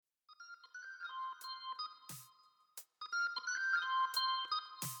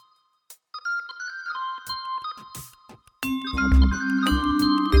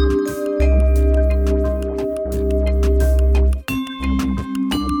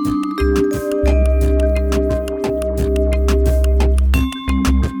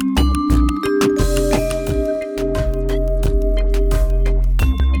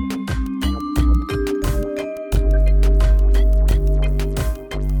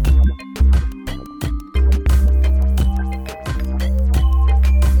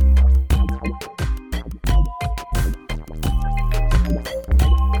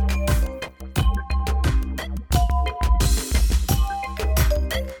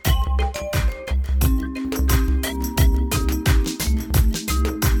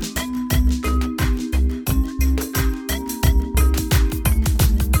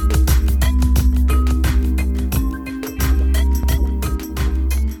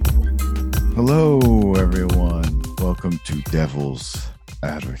Hello, everyone. Welcome to Devil's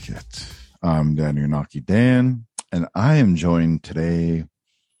Advocate. I'm Dan Yanaki Dan, and I am joined today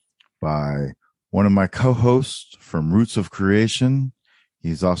by one of my co-hosts from Roots of Creation.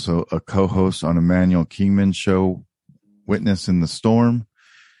 He's also a co-host on Emmanuel Kingman's show, Witness in the Storm.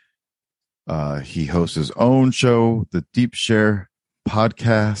 He hosts his own show, the Deep Share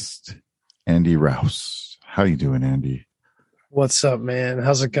podcast, Andy Rouse. How you doing, Andy? What's up, man?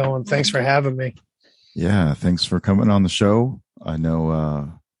 How's it going? Thanks for having me. Yeah, thanks for coming on the show. I know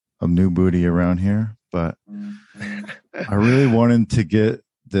I'm new booty around here, but I really wanted to get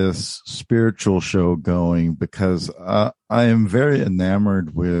this spiritual show going because I am very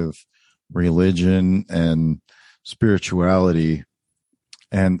enamored with religion and spirituality.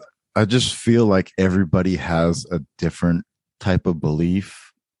 And I just feel like everybody has a different type of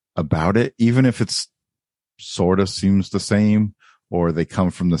belief about it, even if it's sort of seems the same or they come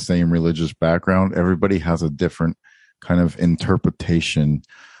from the same religious background. Everybody has a different kind of interpretation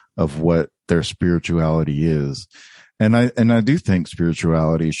of what their spirituality is. And I do think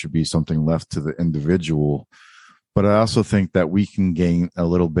spirituality should be something left to the individual, but I also think that we can gain a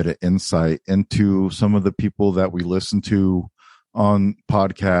little bit of insight into some of the people that we listen to on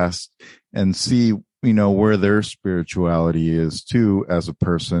podcasts and see, where their spirituality is too as a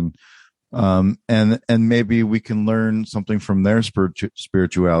person. And maybe we can learn something from their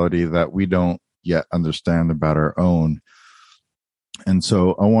spirituality that we don't yet understand about our own. And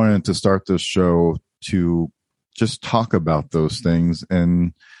so I wanted to start this show to just talk about those things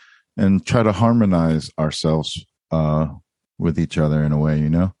and try to harmonize ourselves, with each other in a way,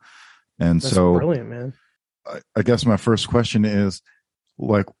 And That's so brilliant, man. I guess my first question is,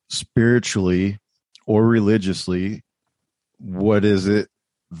 like, spiritually or religiously, what is it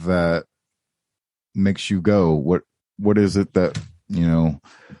that makes you go? What is it that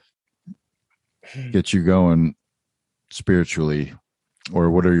gets you going spiritually, or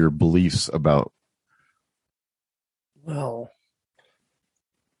what are your beliefs about? Well,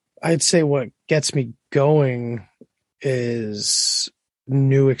 I'd say what gets me going is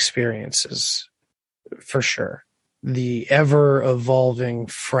new experiences, for sure. The ever evolving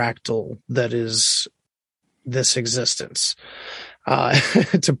fractal that is this existence.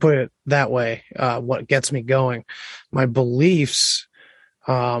 To put it that way, what gets me going, my beliefs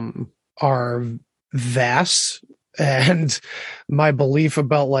are vast, and my belief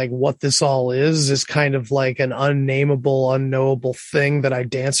about like what this all is kind of like an unnameable, unknowable thing that I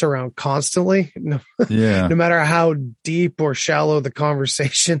dance around constantly. Yeah. No matter how deep or shallow the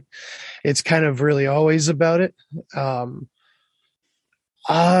conversation, it's kind of really always about it.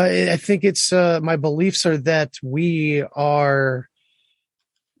 I think it's my beliefs are that we are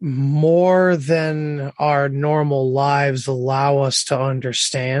more than our normal lives allow us to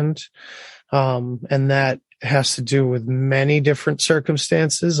understand. And that has to do with many different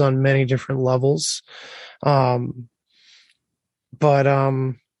circumstances on many different levels. But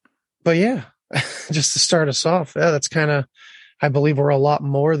yeah, just to start us off, that's kind of, I believe we're a lot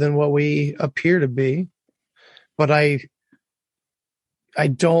more than what we appear to be. But I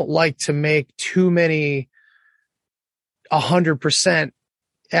don't like to make too many 100%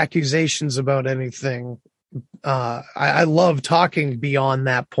 accusations about anything. I love talking beyond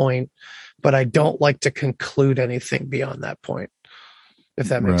that point, but I don't like to conclude anything beyond that point, if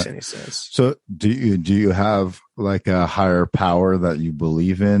that makes any sense. So do you have like a higher power that you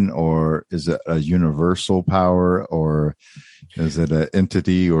believe in, or is it a universal power, or is it an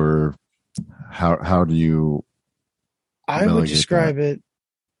entity, or how do you? I would describe it.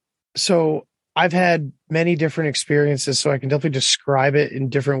 So I've had many different experiences, so I can definitely describe it in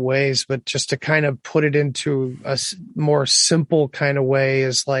different ways, but just to kind of put it into a more simple kind of way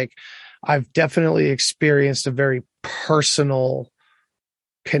is like, I've definitely experienced a very personal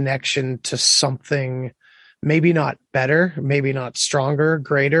connection to something maybe not better, maybe not stronger,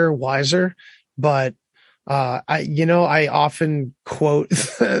 greater, wiser, but I often quote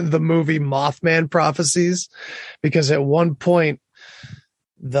the movie Mothman Prophecies, because at one point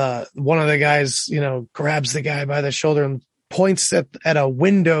one of the guys, grabs the guy by the shoulder and points at a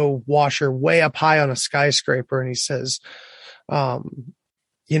window washer way up high on a skyscraper. And he says,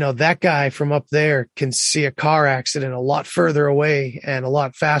 that guy from up there can see a car accident a lot further away and a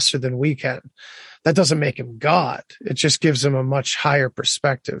lot faster than we can. That doesn't make him God. It just gives him a much higher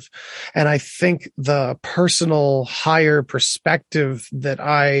perspective. And I think the personal higher perspective that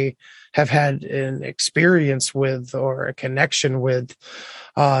I have had an experience with or a connection with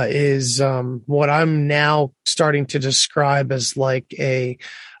is what I'm now starting to describe as like a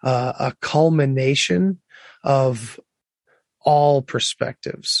culmination of all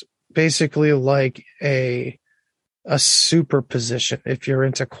perspectives, basically like a superposition. If you're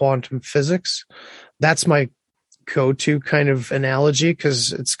into quantum physics, that's my go-to kind of analogy,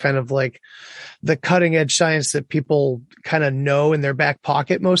 because it's kind of like the cutting edge science that people kind of know in their back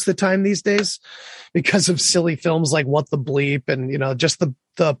pocket most of the time these days because of silly films like What the Bleep and, just the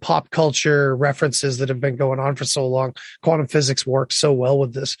pop culture references that have been going on for so long. Quantum physics works so well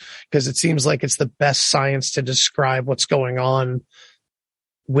with this because it seems like it's the best science to describe what's going on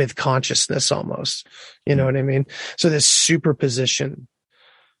with consciousness almost, you know what I mean? So this superposition,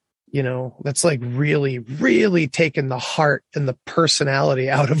 that's like really, really taking the heart and the personality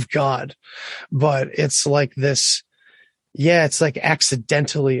out of God. But it's like this, it's like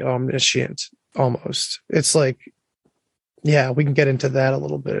accidentally omniscient almost. It's like, we can get into that a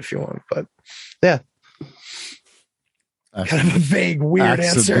little bit if you want, but kind of a vague, weird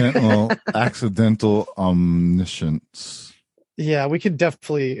answer. Accidental omniscience. Yeah, we could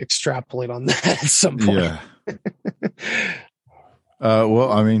definitely extrapolate on that at some point. Yeah.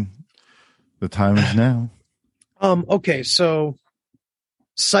 Well, I mean, the time is now. Okay, so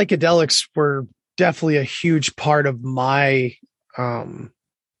psychedelics were definitely a huge part of my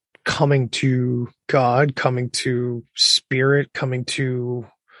coming to God, coming to spirit, coming to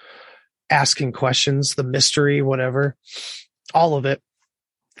asking questions, the mystery, whatever, all of it,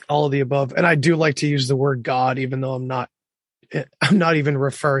 all of the above. And I do like to use the word God, even though I'm not even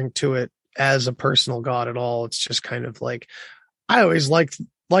referring to it as a personal God at all. It's just kind of like, I always liked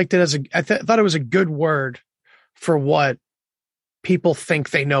it as thought it was a good word for what people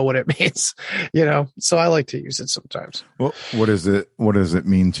think they know what it means, so I like to use it sometimes. Well, what does it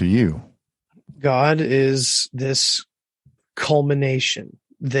mean to you? God is this culmination,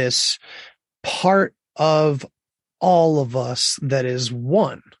 this part of all of us that is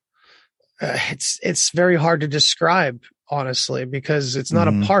one. It's very hard to describe, honestly, because it's not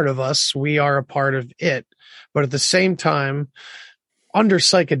a part of us. We are a part of it. But at the same time, under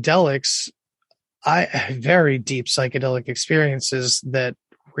psychedelics, I had very deep psychedelic experiences that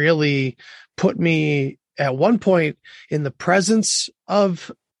really put me at one point in the presence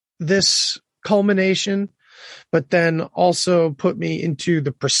of this culmination, but then also put me into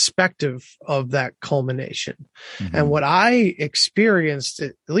the perspective of that culmination. Mm-hmm. And what I experienced,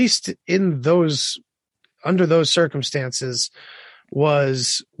 at least under those circumstances,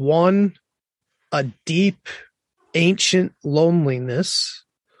 was one, a deep, ancient loneliness,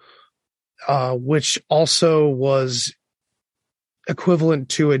 which also was equivalent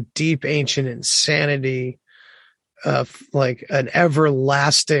to a deep, ancient insanity, like an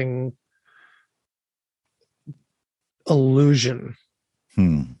everlasting illusion.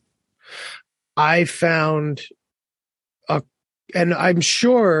 I found and I'm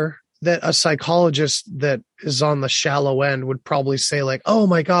sure that a psychologist that is on the shallow end would probably say like, oh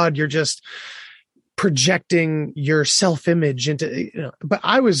my God, you're just projecting your self-image into, but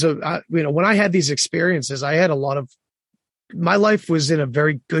I was, when I had these experiences, I had my life was in a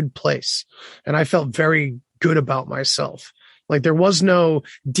very good place and I felt very good about myself. Like there was no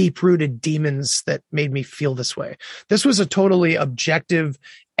deep-rooted demons that made me feel this way. This was a totally objective,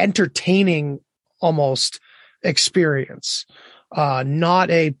 entertaining almost experience,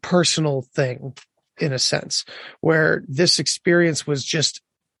 not a personal thing in a sense, where this experience was just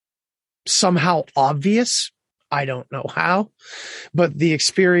somehow obvious. I don't know how, but the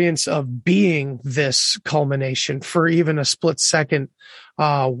experience of being this culmination for even a split second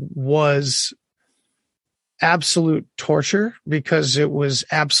was absolute torture, because it was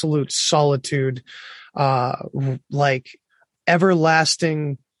absolute solitude, like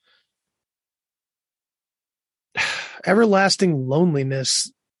everlasting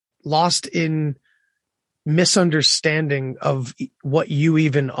loneliness, lost in misunderstanding of what you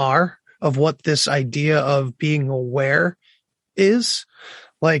even are, of what this idea of being aware is,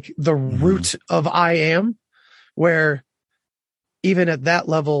 like the root of I am. where even at that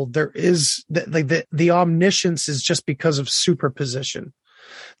level, there is the omniscience is just because of superposition.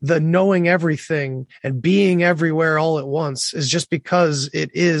 The knowing everything and being everywhere all at once is just because it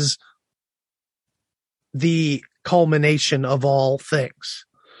is the culmination of all things.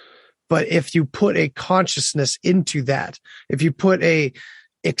 But if you put a consciousness into that, if you put a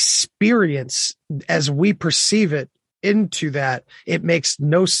experience as we perceive it into that, it makes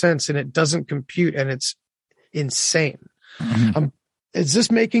no sense and it doesn't compute and it's insane. Mm-hmm. Is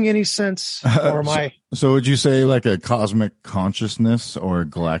this making any sense? Or am I? So would you say like a cosmic consciousness or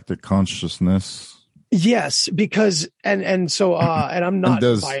galactic consciousness? Yes, because and I'm not.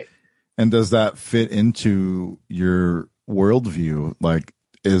 And does that fit into your worldview? Like,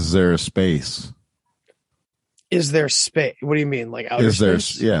 is there a space? Is there space? What do you mean? Like outer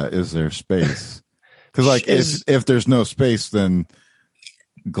space? Is there space? Because like if there's no space, then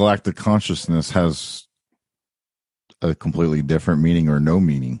galactic consciousness has a completely different meaning or no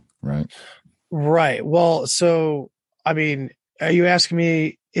meaning, right? Right. Well, so I mean, are you asking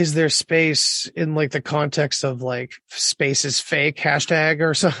me, is there space in like the context of like space is fake hashtag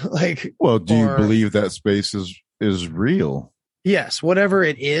or something? Like, well, do you believe that space is real? Yes, whatever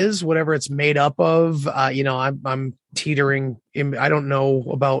it is, whatever it's made up of. I'm teetering. I don't know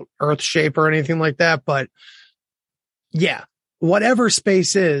about Earth shape or anything like that, but yeah. Whatever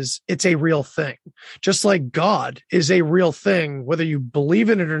space is, it's a real thing. Just like God is a real thing, whether you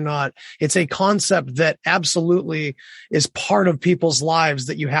believe in it or not, it's a concept that absolutely is part of people's lives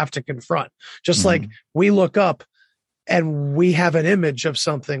that you have to confront. Just like we look up and we have an image of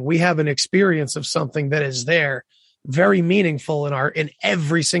something, we have an experience of something that is there, very meaningful in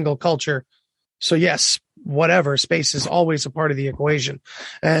every single culture. So yes, whatever, space is always a part of the equation.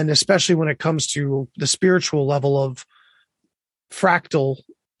 And especially when it comes to the spiritual level of fractal,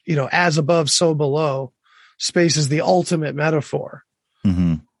 as above, so below, space is the ultimate metaphor.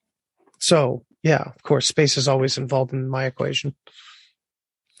 Mm-hmm. So yeah, of course, space is always involved in my equation.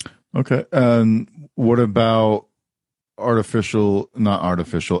 Okay. And what about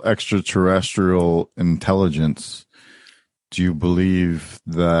extraterrestrial intelligence? Do you believe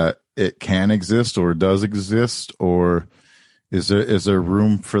that it can exist or does exist, or is there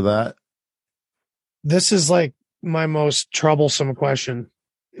room for that? This is like my most troublesome question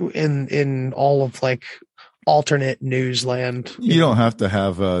in all of like alternate news land. You don't have to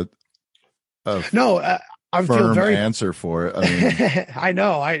have a I feel very answer for it. I mean, I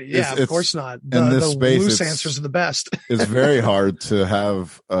know. Of course not. The loose answers are the best. It's very hard to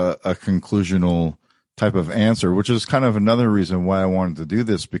have a conclusional type of answer, which is kind of another reason why I wanted to do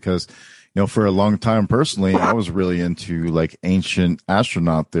this, because, for a long time personally, I was really into like ancient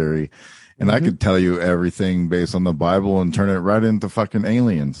astronaut theory. And I could tell you everything based on the Bible and turn it right into fucking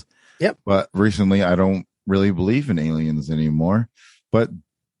aliens. Yep. But recently I don't really believe in aliens anymore. But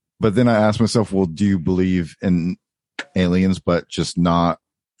then I asked myself, well, do you believe in aliens, but just not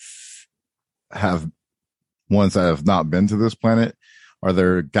have ones that have not been to this planet? Are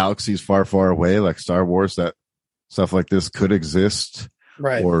there galaxies far, far away, like Star Wars, that stuff like this could exist?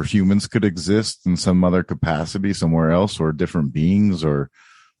 Right. Or humans could exist in some other capacity somewhere else, or different beings or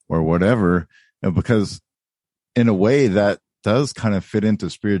whatever, because in a way that does kind of fit into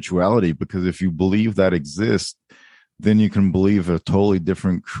spirituality, because if you believe that exists, then you can believe a totally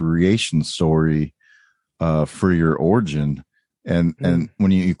different creation story for your origin. And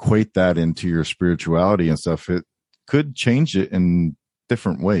when you equate that into your spirituality and stuff, it could change it in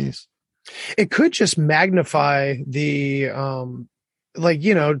different ways. It could just magnify the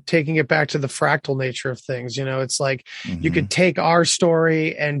taking it back to the fractal nature of things, it's like you could take our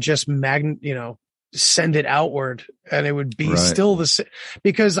story and just send it outward and it would be still the same.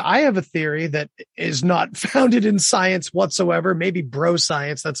 Because I have a theory that is not founded in science whatsoever, maybe bro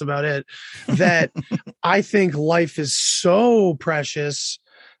science, that's about it, that I think life is so precious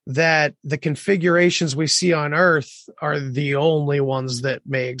that the configurations we see on Earth are the only ones that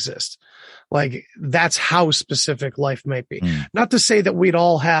may exist. Like, that's how specific life might be. Not to say that we'd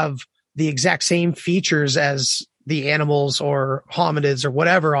all have the exact same features as the animals or hominids or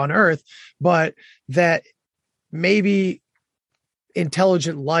whatever on Earth, but that maybe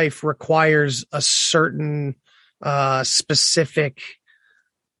intelligent life requires a certain specific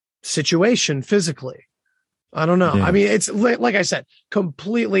situation physically. I don't know. Yeah. I mean, it's like I said,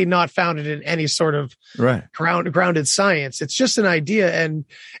 completely not founded in any sort of grounded science. It's just an idea, and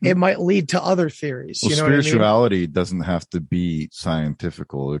it might lead to other theories. Well, spirituality doesn't have to be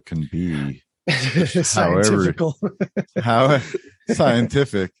scientifical. It can be scientifical. How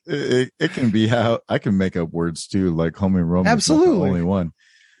scientific. It can be how I can make up words too, like Homie Roman. Absolutely. The only one.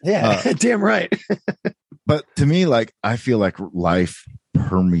 Yeah, damn right. But to me, like, I feel like life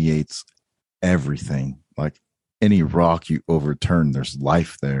permeates everything. Like any rock you overturn, there's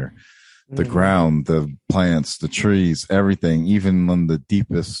life there. The ground, the plants, the trees, everything, even on the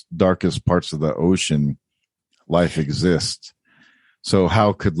deepest, darkest parts of the ocean, life exists. So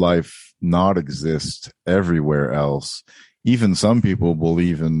how could life not exist everywhere else? Even some people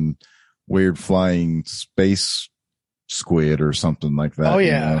believe in weird flying space squid or something like that. Oh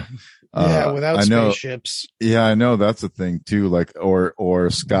yeah. Without spaceships. Yeah, I know that's a thing too. Like, or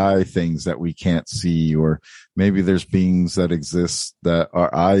sky things that we can't see, or maybe there's beings that exist that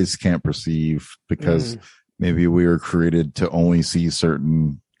our eyes can't perceive because maybe we were created to only see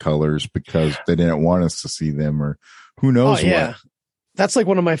certain colors because they didn't want us to see them, or who knows what. That's like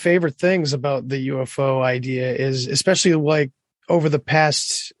one of my favorite things about the UFO idea is, especially like over the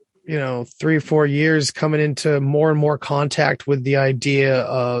past 3 or 4 years, coming into more and more contact with the idea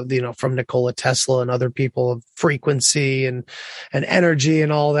of, from Nikola Tesla and other people, of frequency and energy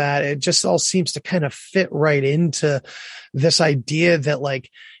and all that. It just all seems to kind of fit right into this idea that, like,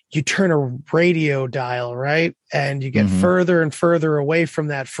 you turn a radio dial, right? And you get further and further away from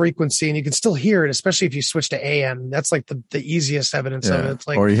that frequency, and you can still hear it, especially if you switch to AM. That's like the easiest evidence of it. It's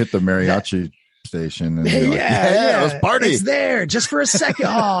like, or you hit the mariachi station and you're like, let's party. It's there just for a second.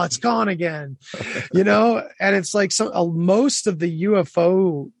 Oh, it's gone again. And it's like, most of the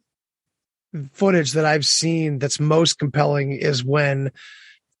UFO footage that I've seen that's most compelling is when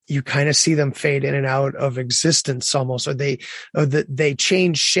you kind of see them fade in and out of existence almost, or they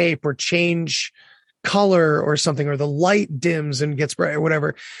change shape or change color or something, or the light dims and gets bright or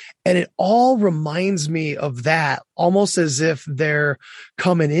whatever. And it all reminds me of that, almost as if they're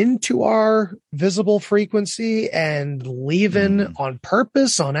coming into our visible frequency and leaving on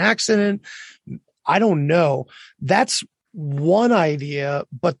purpose, on accident. I don't know. That's one idea.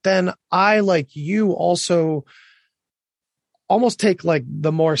 But then I, like you, also almost take like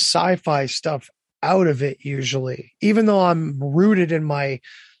the more sci-fi stuff out of it usually, even though I'm rooted in my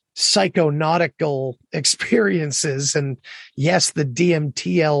psychonautical experiences, and yes, the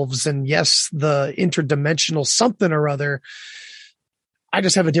DMT elves, and yes, the interdimensional something or other. I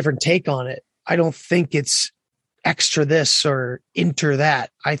just have a different take on it. I don't think it's extra this or inter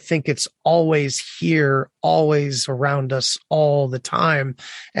that. I think it's always here, always around us all the time.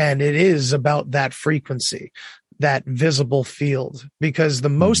 And it is about that frequency, that visible field, because the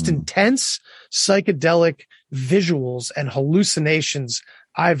most intense psychedelic visuals and hallucinations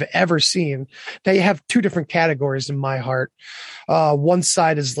I've ever seen. Now, you have two different categories in my heart. One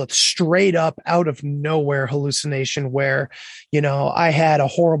side is the straight up out of nowhere hallucination where, I had a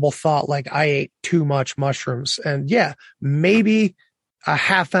horrible thought, like I ate too much mushrooms, and maybe a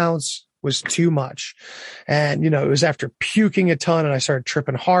half ounce was too much. And, it was after puking a ton, and I started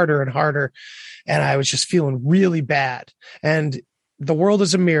tripping harder and harder, and I was just feeling really bad. And the world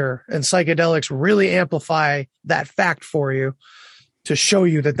is a mirror, and psychedelics really amplify that fact for you, to show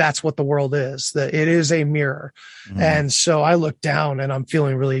you that that's what the world is, that it is a mirror. And so I look down and I'm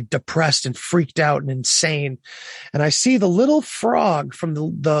feeling really depressed and freaked out and insane. And I see the little frog from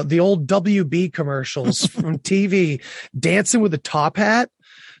the old WB commercials from TV dancing with a top hat,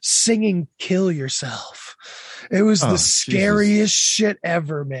 singing "Kill Yourself." It was the scariest shit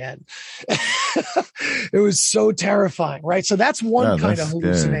ever, man. It was so terrifying, right? So that's one kind of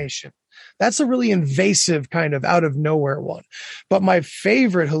hallucination. Scary. That's a really invasive kind of out of nowhere one. But my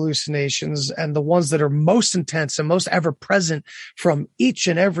favorite hallucinations, and the ones that are most intense and most ever present from each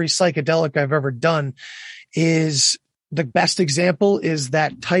and every psychedelic I've ever done, is the best example is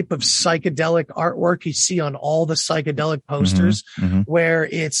that type of psychedelic artwork you see on all the psychedelic posters, where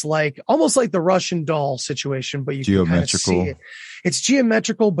it's like almost like the Russian doll situation, but you can kind of see it. It's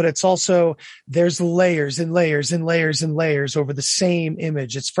geometrical, but it's also, there's layers and layers and layers and layers over the same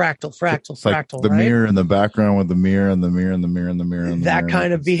image. It's fractal, it's like the right? mirror in the background with the mirror and the mirror and the mirror and the mirror and the that mirror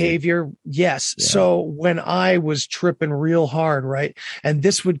kind of behavior. Yes. Yeah. So when I was tripping real hard, right, and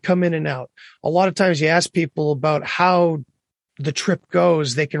this would come in and out, a lot of times you ask people about how the trip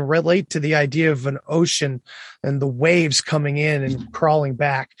goes, they can relate to the idea of an ocean and the waves coming in and crawling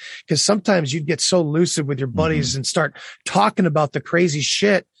back. Because sometimes you'd get so lucid with your buddies and start talking about the crazy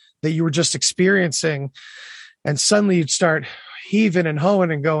shit that you were just experiencing. And suddenly you'd start heaving and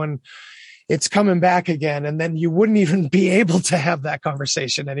hoeing and going, it's coming back again. And then you wouldn't even be able to have that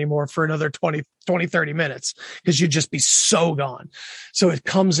conversation anymore for another 20, 30 minutes, because you'd just be so gone. So it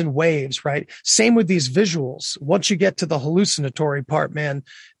comes in waves, right? Same with these visuals. Once you get to the hallucinatory part, man,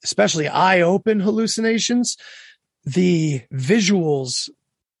 especially eye-open hallucinations, the visuals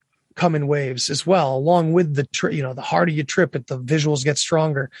come in waves as well, along with the, the harder you trip it, the visuals get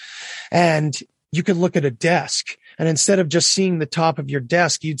stronger. And you could look at a desk, and instead of just seeing the top of your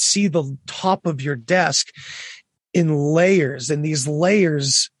desk, you'd see the top of your desk in layers. And these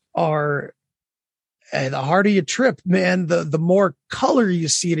layers are, the harder you trip, man, the more color you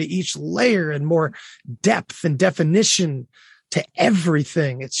see to each layer and more depth and definition to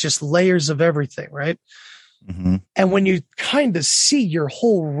everything. It's just layers of everything, right? Mm-hmm. And when you kind of see your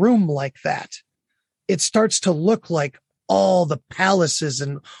whole room like that, it starts to look like all the palaces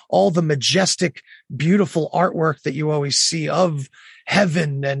and all the majestic, beautiful artwork that you always see of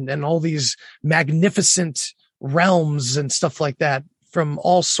heaven and all these magnificent realms and stuff like that from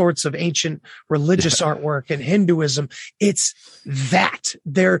all sorts of ancient religious artwork and Hinduism. It's that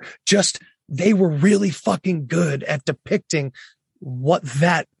they were really fucking good at depicting what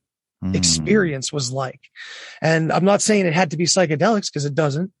that experience was like. And I'm not saying it had to be psychedelics, because it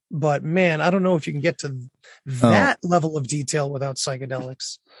doesn't, but man, I don't know if you can get to that level of detail without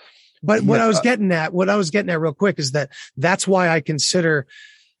psychedelics. But what I was getting at real quick is that's why I consider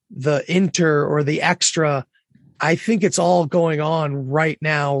the or the extra. I think it's all going on right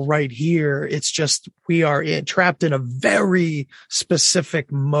now, right here. It's just, we are trapped in a very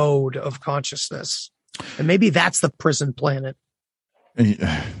specific mode of consciousness. And maybe that's the prison planet.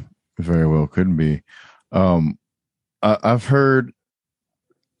 Very well could be. I've heard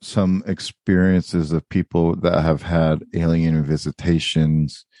some experiences of people that have had alien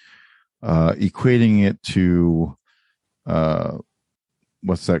visitations, equating it to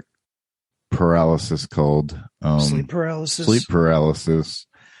what's that paralysis called? Sleep paralysis. Sleep paralysis.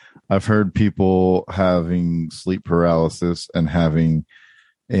 I've heard people having sleep paralysis and having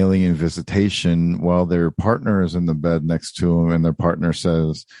alien visitation while their partner is in the bed next to them, and their partner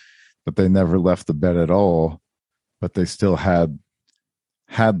says that they never left the bed at all, but they still had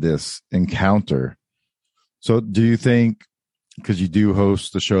this encounter. So do you think, because you do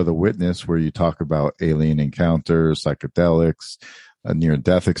host the show The Witness, where you talk about alien encounters, psychedelics,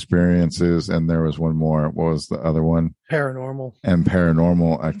 near-death experiences, and there was one more. What was the other one?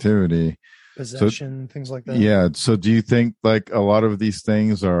 Paranormal activity. Possession, things like that. Yeah. So do you think like a lot of these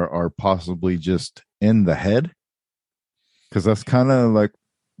things are possibly just in the head? Because that's kind of like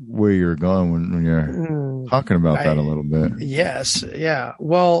where you're going when you're talking about that a little bit. Yes. Yeah.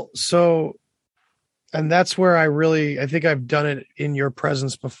 Well, and that's where I think I've done it in your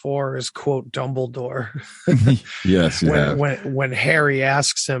presence before, is quote Dumbledore. Yes. When Harry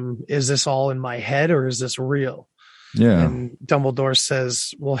asks him, is this all in my head or is this real? Yeah. And Dumbledore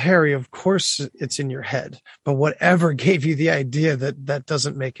says, well, Harry, of course it's in your head, but whatever gave you the idea that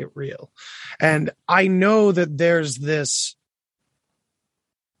doesn't make it real. And I know that there's this,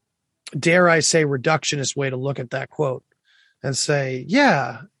 dare I say, reductionist way to look at that quote and say,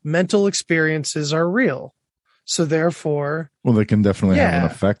 yeah, mental experiences are real. So therefore, well, they can definitely have an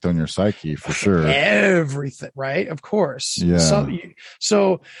effect on your psyche for sure. Everything, right? Of course. Yeah.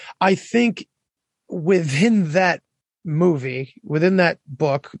 So I think within that movie, within that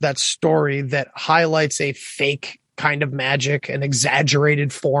book, that story that highlights a fake kind of magic, an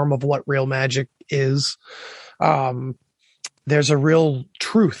exaggerated form of what real magic is, there's a real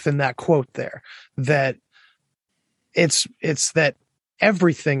truth in that quote there, that it's that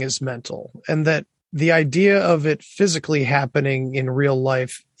everything is mental, and that the idea of it physically happening in real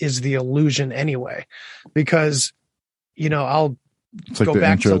life is the illusion anyway. Because, I'll it's like go the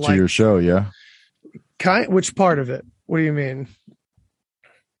back intro to your show. Yeah. Which part of it? What do you mean?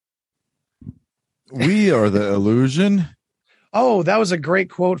 We are the illusion. Oh, that was a great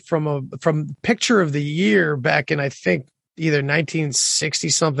quote from Picture of the Year back in, I think, either 1960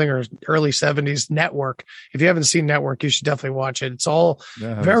 something or early 70s. Network. If you haven't seen Network, you should definitely watch it. It's all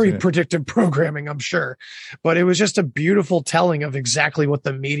very predictive programming, I'm sure, but it was just a beautiful telling of exactly what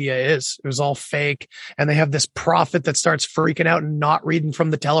the media is. It was all fake. And they have this prophet that starts freaking out and not reading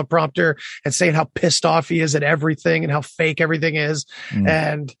from the teleprompter and saying how pissed off he is at everything and how fake everything is.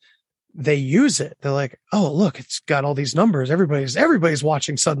 And they use it. They're like, oh, look, it's got all these numbers. Everybody's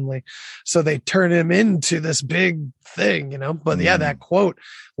watching suddenly. So they turn him into this big thing, but that quote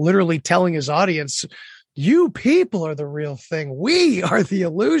literally telling his audience, you people are the real thing. We are the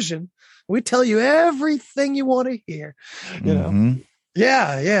illusion. We tell you everything you want to hear,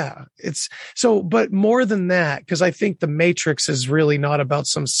 Yeah. It's so, but more than that, because I think The Matrix is really not about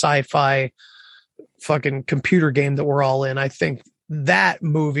some sci-fi fucking computer game that we're all in. I think that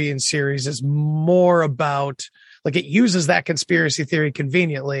movie and series is more about, like, it uses that conspiracy theory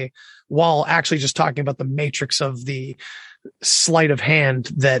conveniently while actually just talking about the matrix of the sleight of hand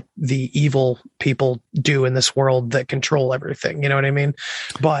that the evil people do in this world that control everything. You know what I mean?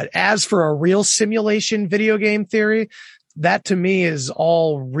 But as for a real simulation video game theory, that to me is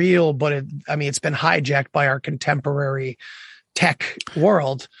all real, but it's been hijacked by our contemporary tech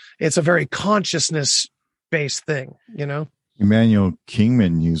world. It's a very consciousness based thing, you know? Emmanuel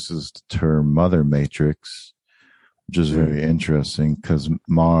Kingman uses the term mother matrix, which is very interesting because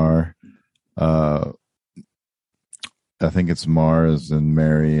I think it's Mars and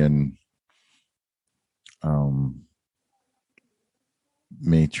Mary and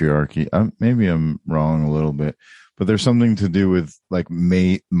matriarchy. Maybe I'm wrong a little bit, but there's something to do with like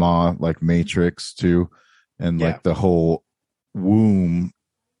like matrix too, and like the whole womb.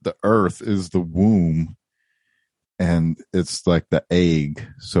 The earth is the womb, and it's like the egg.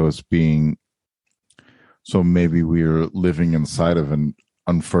 So maybe we're living inside of an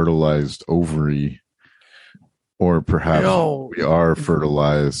unfertilized ovary, or perhaps we are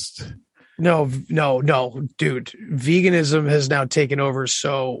fertilized. No, dude. Veganism has now taken over,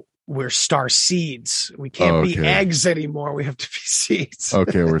 so we're star seeds. We can't be eggs anymore. We have to be seeds.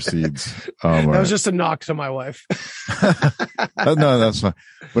 Okay, we're seeds. That was just a knock to my wife. No, that's fine.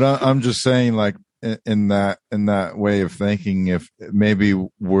 But I'm just saying, like, in that way of thinking, if maybe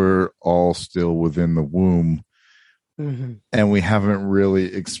we're all still within the womb, and we haven't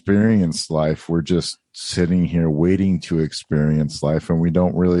really experienced life. We're just sitting here waiting to experience life, and we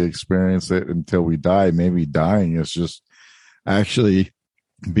don't really experience it until we die. Maybe dying is just actually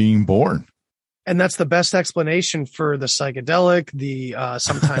being born. And that's the best explanation for the psychedelic, the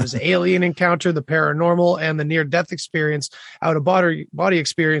sometimes alien encounter, the paranormal, and the near-death experience. Out of body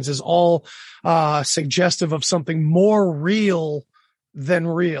experience is all suggestive of something more real than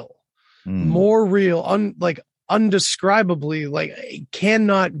real, more real, undescribably, like,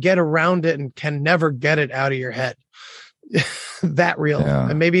 cannot get around it and can never get it out of your head. That real.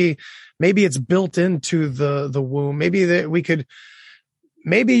 And maybe it's built into the womb. Maybe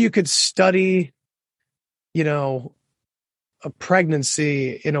you could study, a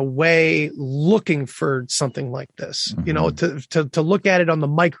pregnancy in a way, looking for something like this, to look at it on the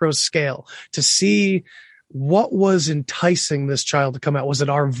micro scale, to see what was enticing this child to come out. Was it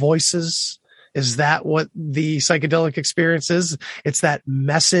our voices? Is that what the psychedelic experience is? It's that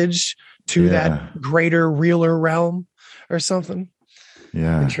message to that greater, realer realm or something.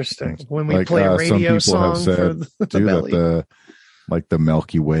 Yeah. Interesting. When we play a radio song for the belly. That the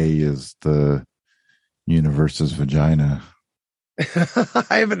Milky Way is the universe's vagina.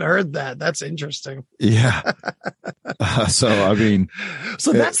 I haven't heard that. That's interesting. Yeah. So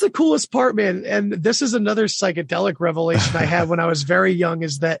that's the coolest part, man. And this is another psychedelic revelation I had when I was very young,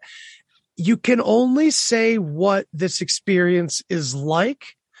 is that you can only say what this experience is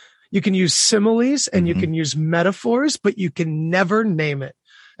like. You can use similes and you can use metaphors, but you can never name it.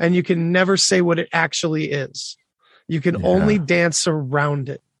 And you can never say what it actually is. You can only dance around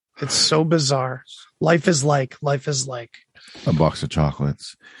it. It's so bizarre. Life is like a box of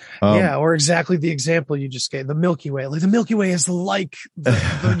chocolates. Or exactly the example you just gave, the Milky Way. Like, the Milky Way is like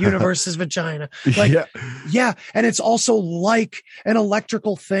the universe's vagina. Like, and it's also like an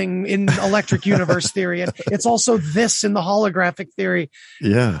electrical thing in electric universe theory, and it's also this in the holographic theory.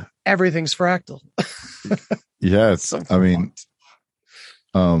 Yeah, everything's fractal.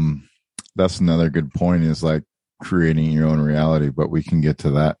 That's another good point, is like creating your own reality, but we can get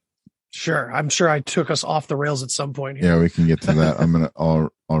to that. Sure. I'm sure I took us off the rails at some point here. Yeah, we can get to that. I'll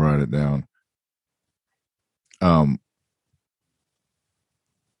write it down.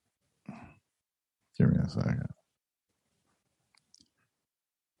 Give me a second.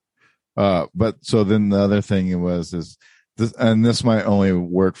 But so then the other thing is this, and this might only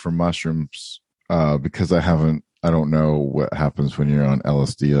work for mushrooms, because I don't know what happens when you're on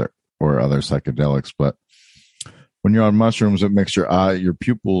LSD or other psychedelics, but when you're on mushrooms, it makes your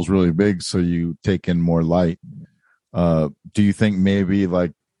pupils really big, so you take in more light. Do you think maybe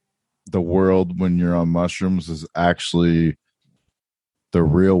like the world when you're on mushrooms is actually the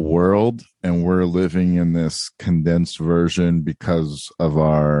real world, and we're living in this condensed version because of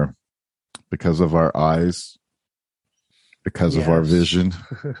our eyes, because of our vision?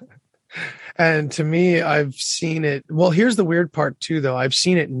 And to me, I've seen it. Well, here's the weird part too, though. I've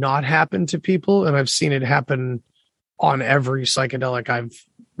seen it not happen to people, and I've seen it happen on every psychedelic I've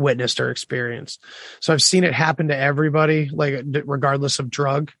witnessed or experienced. So I've seen it happen to everybody, like, regardless of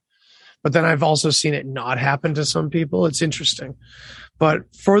drug. But then I've also seen it not happen to some people. It's interesting.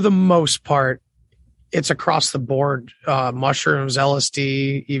 But for the most part, it's across the board. Mushrooms,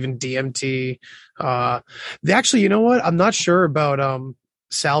 LSD, even DMT. Actually, you know what? I'm not sure about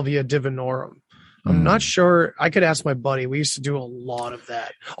Salvia divinorum. I'm not sure. I could ask my buddy. We used to do a lot of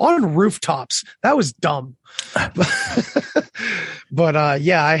that on rooftops. That was dumb. But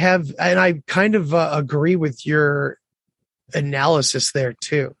I have, and I kind of agree with your analysis there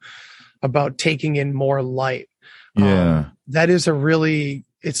too about taking in more light. Yeah. That is an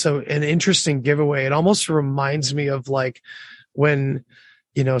interesting giveaway. It almost reminds me of like when,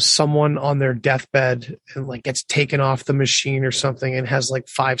 someone on their deathbed and like gets taken off the machine or something and has like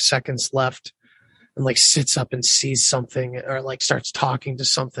 5 seconds left and like sits up and sees something or like starts talking to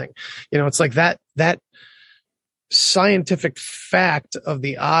something. It's like that scientific fact of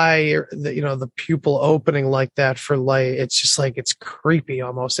the eye, or the pupil opening like that for light. It's just like, it's creepy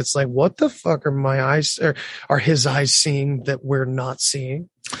almost. It's like, what the fuck are my eyes, or are his eyes seeing that we're not seeing?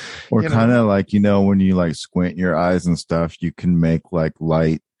 Or kind of like, when you like squint your eyes and stuff, you can make like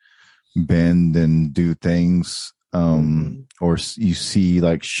light bend and do things. Or you see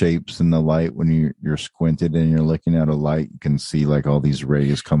like shapes in the light when you're squinted and you're looking at a light, you can see like all these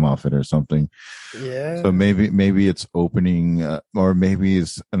rays come off it or something. Yeah. So maybe it's opening, or maybe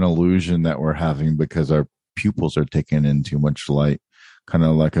it's an illusion that we're having because our pupils are taking in too much light, kind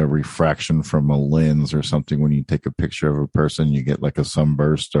of like a refraction from a lens or something. When you take a picture of a person, you get like a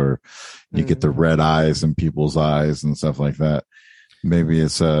sunburst, or you get the red eyes in people's eyes and stuff like that. Maybe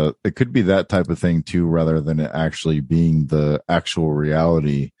it could be that type of thing too, rather than it actually being the actual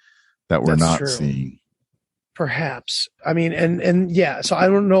reality that we're not seeing. Perhaps. I mean, and yeah, so I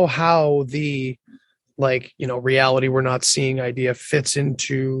don't know how the reality we're not seeing idea fits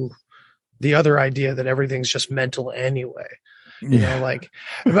into the other idea that everything's just mental anyway. But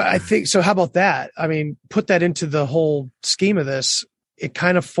I think so. How about that? I mean, put that into the whole scheme of this. It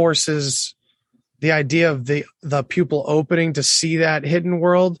kind of forces the idea of the pupil opening to see that hidden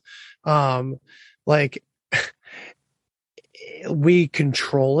world. We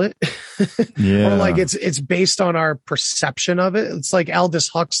control it. Yeah. Or like it's based on our perception of it. It's like Aldous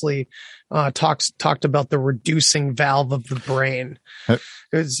Huxley talked about the reducing valve of the brain. Go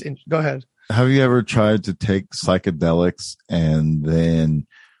ahead. Have you ever tried to take psychedelics and then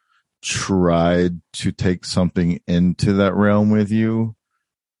tried to take something into that realm with you?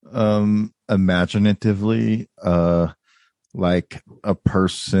 Imaginatively, like a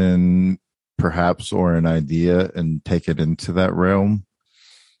person perhaps, or an idea, and take it into that realm.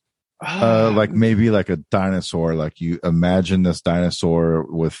 Like maybe like a dinosaur, like you imagine this dinosaur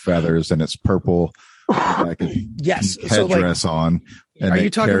with feathers and it's purple, like a yes, headdress on, and are you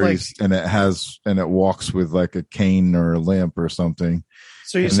talking carries, and it walks with like a cane or a lamp or something.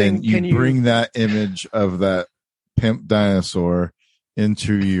 So you're saying, then you bring that image of that pimp dinosaur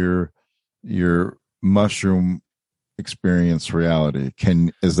into your mushroom experience reality?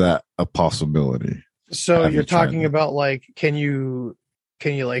 Is that a possibility? So you're talking about like, can you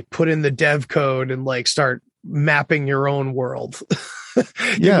like put in the dev code and like start mapping your own world?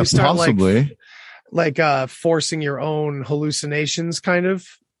 Yeah, possibly. Like forcing your own hallucinations, kind of.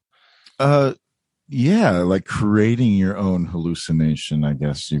 Yeah, like creating your own hallucination, I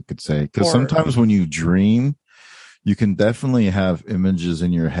guess you could say. Because sometimes when you dream, you can definitely have images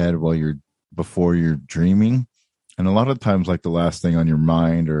in your head before you're dreaming. And a lot of times, like the last thing on your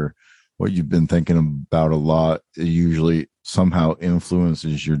mind or what you've been thinking about a lot, it usually somehow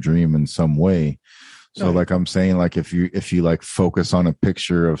influences your dream in some way. So like I'm saying, like if you like focus on a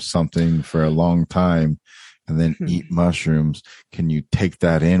picture of something for a long time and then eat mushrooms, can you take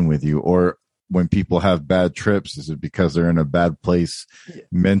that in with you? Or when people have bad trips, is it because they're in a bad place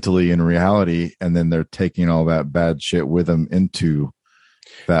mentally in reality, and then they're taking all that bad shit with them into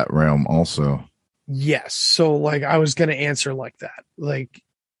that realm also? Yes. So like I was going to answer like that. Like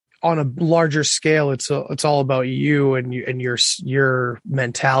on a larger scale, it's all about you and your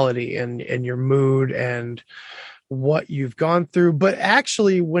mentality and your mood and what you've gone through. But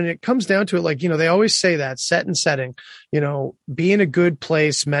actually, when it comes down to it, like, they always say that set and setting, be in a good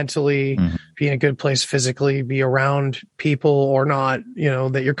place mentally, be in a good place physically, be around people or not,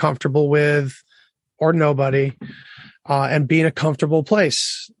 that you're comfortable with, or nobody, and be in a comfortable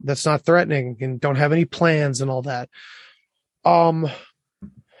place that's not threatening and don't have any plans and all that.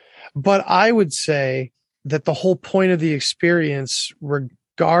 But I would say that the whole point of the experience,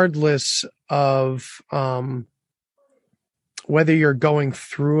 regardless of whether you're going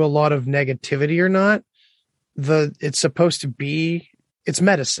through a lot of negativity or not, it's supposed to be, it's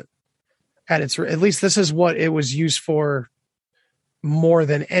medicine. And at least this is what it was used for more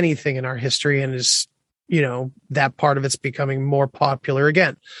than anything in our history, and is, that part of it's becoming more popular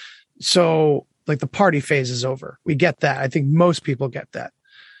again. So like the party phase is over. We get that. I think most people get that.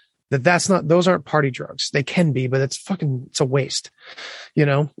 Those aren't party drugs. They can be, but it's a waste,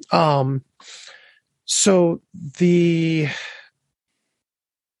 So it's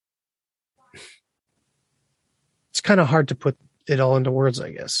kind of hard to put it all into words,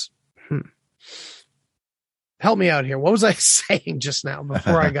 I guess. help me out here. What was I saying just now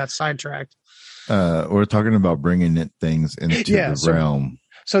before I got sidetracked? We're talking about bringing things into the realm.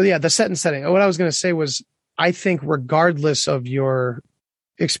 So the set and setting. What I was going to say was, I think regardless of your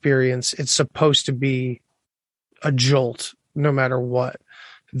experience, it's supposed to be a jolt no matter what.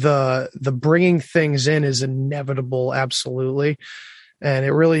 The bringing things in is inevitable. Absolutely. And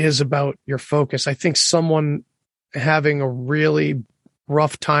it really is about your focus. I think someone having a really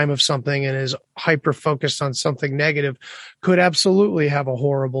rough time of something and is hyper focused on something negative could absolutely have a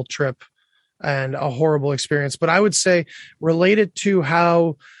horrible trip and a horrible experience. But I would say related to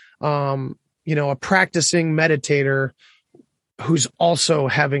how, a practicing meditator who's also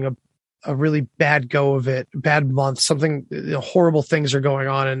having a really bad go of it, bad month, something, horrible things are going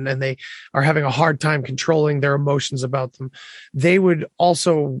on and they are having a hard time controlling their emotions about them. They would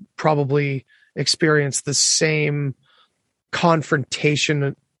also probably experience the same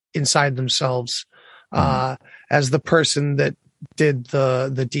confrontation inside themselves as the person that did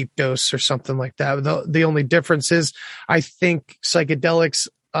the deep dose or something like that. The only difference is I think psychedelics,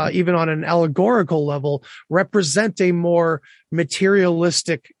 even on an allegorical level, represent a more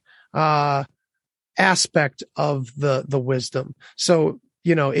materialistic aspect of the wisdom. So,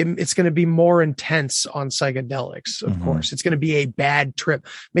 it's going to be more intense on psychedelics. Of course, it's going to be a bad trip.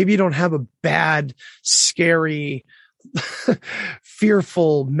 Maybe you don't have a bad, scary,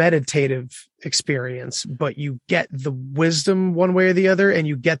 fearful, meditative experience, but you get the wisdom one way or the other, and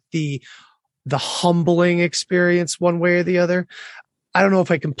you get the humbling experience one way or the other. I don't know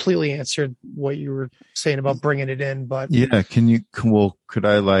if I completely answered what you were saying about bringing it in, but yeah, could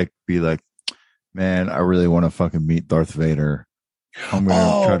I be like, man, I really want to fucking meet Darth Vader. I'm going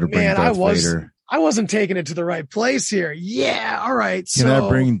to try to bring Darth Vader. I wasn't taking it to the right place here. Yeah. All right. Can I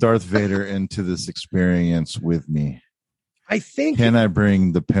bring Darth Vader into this experience with me? Can I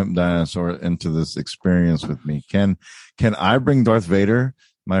bring the pimp dinosaur into this experience with me? Can I bring Darth Vader?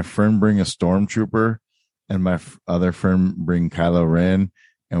 My friend bring a stormtrooper, and my other friend bring Kylo Ren,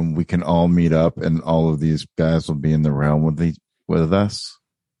 and we can all meet up, and all of these guys will be in the realm with us.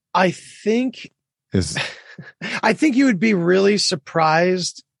 I think you would be really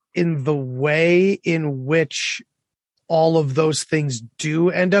surprised in the way in which all of those things do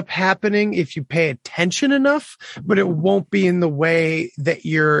end up happening if you pay attention enough, but it won't be in the way that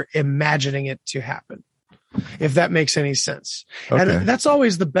you're imagining it to happen, if that makes any sense. Okay. And that's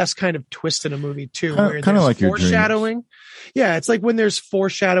always the best kind of twist in a movie too, where there's like foreshadowing. Yeah, it's like when there's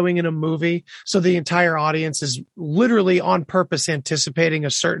foreshadowing in a movie, so the entire audience is literally on purpose anticipating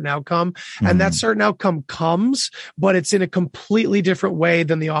a certain outcome, and that certain outcome comes, but it's in a completely different way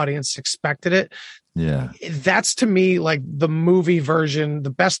than the audience expected it. Yeah. That's to me like the movie version, the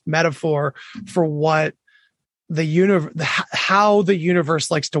best metaphor for what how the universe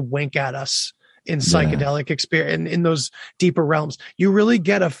likes to wink at us in psychedelic experience and in those deeper realms. You really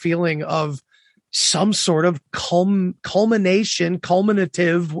get a feeling of some sort of culminative,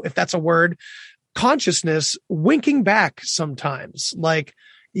 if that's a word, consciousness winking back sometimes. Like,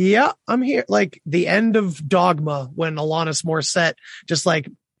 yeah, I'm here. Like the end of Dogma when Alanis Morissette just like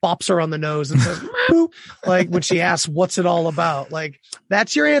bops her on the nose and says, boop, like when she asks, what's it all about? Like,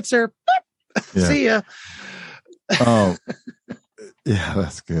 that's your answer. Yeah. See ya. Oh, yeah,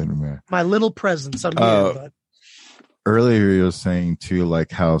 that's good, man. My little presence. I'm here, bud. Earlier you were saying too,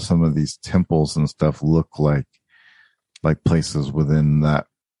 like how some of these temples and stuff look like places within that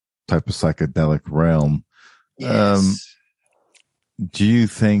type of psychedelic realm. Yes. Do you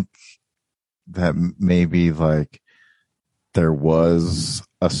think that maybe like there was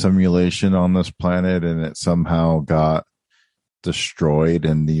a simulation on this planet and it somehow got destroyed,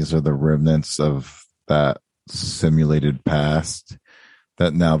 and these are the remnants of that simulated past,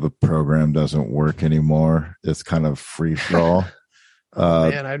 that now the program doesn't work anymore? It's kind of free for all.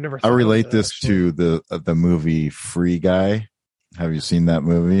 Man, I've never. I relate this to the movie Free Guy. Have you seen that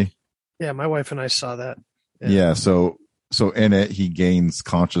movie? Yeah, my wife and I saw that. Yeah. So in it, he gains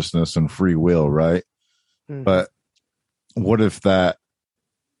consciousness and free will, right? Mm-hmm. But what if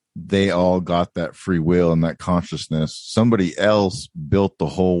they all got that free will and that consciousness? Somebody else built the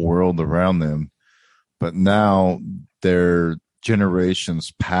whole world around them, but now they're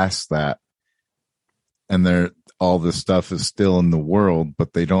generations past that, and all this stuff is still in the world,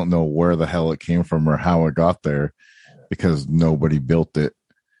 but they don't know where the hell it came from or how it got there because nobody built it,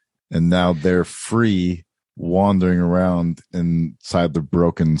 and now they're free wandering around inside the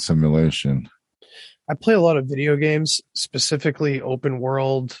broken simulation. I play a lot of video games, specifically open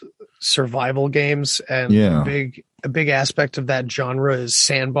world survival games, and a big aspect of that genre is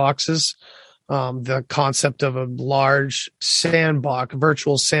sandboxes. The concept of a large sandbox,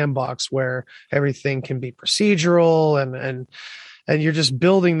 virtual sandbox, where everything can be procedural and you're just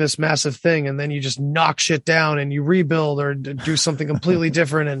building this massive thing, and then you just knock shit down and you rebuild or do something completely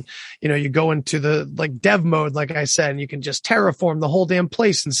different. And, you go into the like dev mode, like I said, and you can just terraform the whole damn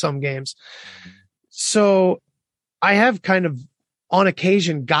place in some games. So I have kind of on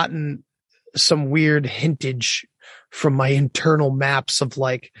occasion gotten some weird hintage from my internal maps of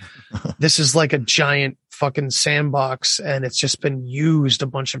like, this is like a giant fucking sandbox and it's just been used a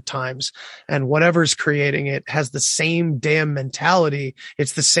bunch of times, and whatever's creating it has the same damn mentality.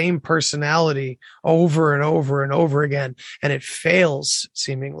 It's the same personality over and over and over again. And it fails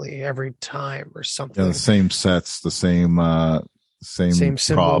seemingly every time or something. Yeah, the same sets, the same props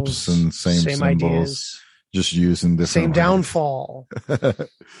symbols, and same symbols, ideas, just using different same ways. Downfall.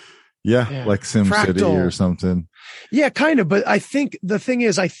 Yeah, like SimCity Fractal. or something. Yeah, kind of. But I think the thing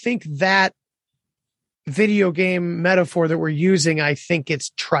is, I think that video game metaphor that we're using, I think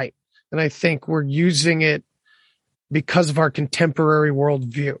it's trite. And I think we're using it because of our contemporary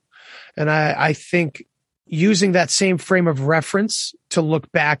worldview. And I think using that same frame of reference to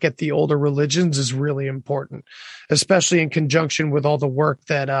look back at the older religions is really important, especially in conjunction with all the work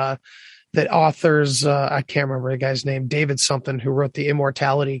that authors, I can't remember the guy's name, David something, who wrote the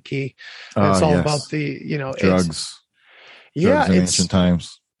Immortality Key. It's all about the, drugs in ancient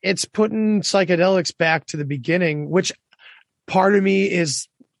times. It's putting psychedelics back to the beginning, which part of me is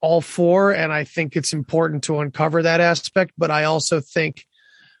all for, and I think it's important to uncover that aspect. But I also think,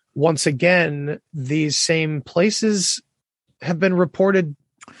 once again, these same places have been reported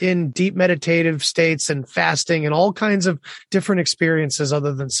in deep meditative states and fasting and all kinds of different experiences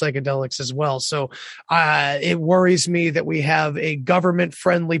other than psychedelics as well. So it worries me that we have a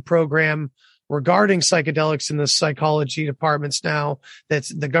government-friendly program regarding psychedelics in the psychology departments now,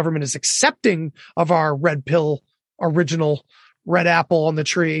 that the government is accepting of our red pill, original red apple on the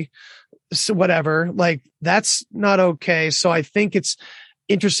tree, so whatever. Like, that's not okay. So I think it's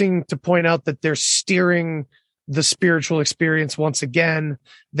interesting to point out that they're steering the spiritual experience once again.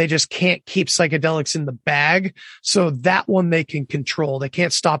 They just can't keep psychedelics in the bag. So that one they can control. They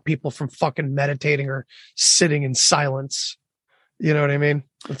can't stop people from fucking meditating or sitting in silence. You know what I mean?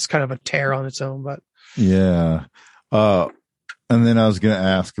 It's kind of a tear on its own, but yeah. And then I was going to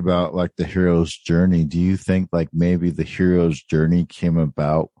ask about like the hero's journey. Do you think like maybe the hero's journey came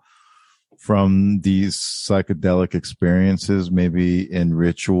about from these psychedelic experiences, maybe in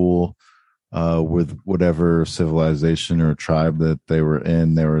ritual, with whatever civilization or tribe that they were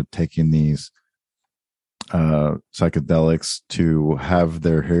in? They were taking these psychedelics to have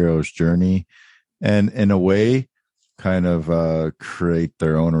their hero's journey, and in a way kind of create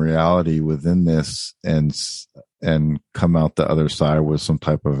their own reality within this, and come out the other side with some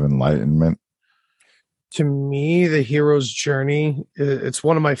type of enlightenment. To me, the hero's journey, it's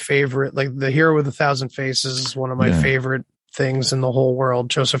one of my favorite, like the Hero with 1,000 Faces is one of my favorite things in the whole world.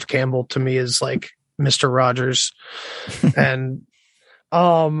 Joseph Campbell to me is like Mr. Rogers. And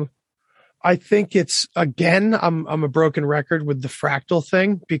I think it's, again, I'm a broken record with the fractal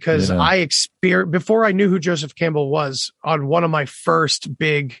thing, because I experienced, before I knew who Joseph Campbell was, on one of my first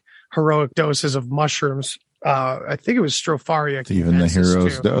big heroic doses of mushrooms, I think it was Stropharia. Even the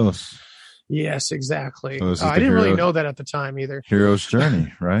hero's dose. Yes, exactly. So I didn't really know that at the time either. Hero's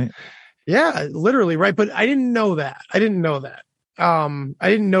journey, right? Yeah, literally, right. But I didn't know that. I didn't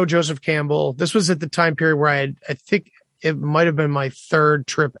know Joseph Campbell. This was at the time period where I think it might have been my third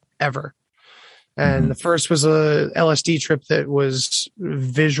trip ever. And the first was a LSD trip that was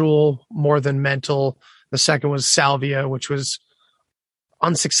visual more than mental. The second was salvia, which was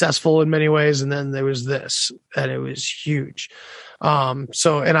unsuccessful in many ways. And then there was this, and it was huge.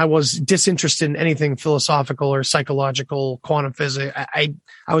 And I was disinterested in anything philosophical or psychological, quantum physics. I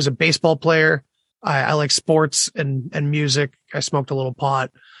was a baseball player. I like sports and music. I smoked a little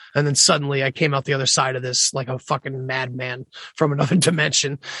pot. And then suddenly I came out the other side of this like a fucking madman from another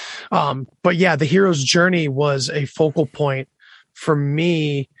dimension. But yeah, the hero's journey was a focal point for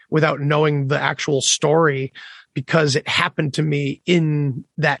me without knowing the actual story, because it happened to me in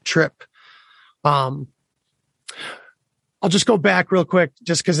that trip. I'll just go back real quick,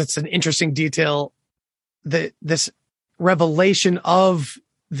 just because it's an interesting detail. This revelation of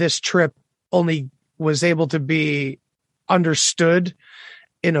this trip only was able to be understood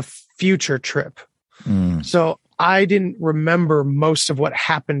in a future trip. So I didn't remember most of what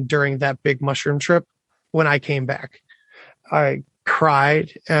happened during that big mushroom trip when I came back. I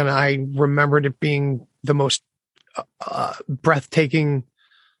cried, and I remembered it being the most breathtaking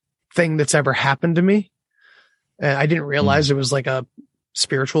thing that's ever happened to me. And I didn't realize it was like a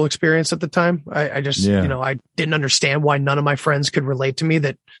spiritual experience at the time. I just, I didn't understand why none of my friends could relate to me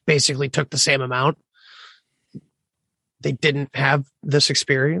that basically took the same amount. They didn't have this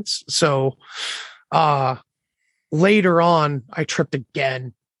experience. So, later on, I tripped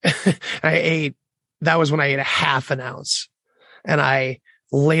again. That was when I ate a half an ounce, and I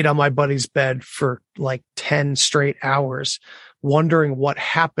laid on my buddy's bed for like 10 straight hours, wondering what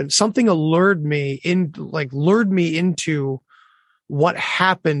happened. Something lured me into what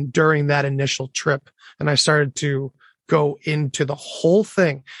happened during that initial trip. And I started to go into the whole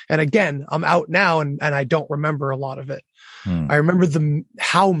thing. And again, I'm out now and I don't remember a lot of it. I remember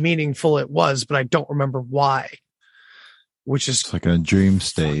how meaningful it was, but I don't remember why, which is it's like a dream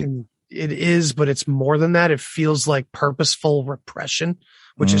state. It is, but it's more than that. It feels like purposeful repression,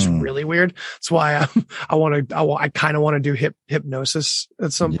 which is really weird. That's why I kind of want to do hypnosis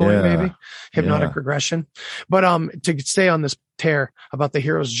at some point, maybe hypnotic regression. But to stay on this tear about the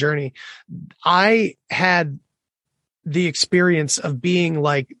hero's journey, I had the experience of being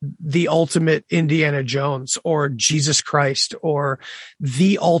like the ultimate Indiana Jones or Jesus Christ or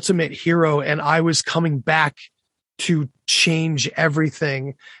the ultimate hero. And I was coming back to change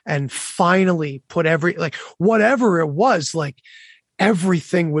everything and finally put whatever it was, like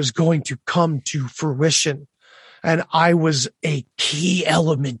everything was going to come to fruition. And I was a key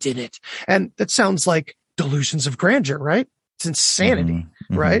element in it. And that sounds like delusions of grandeur, right? It's insanity,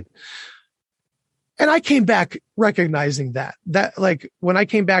 right? And I came back recognizing that like when I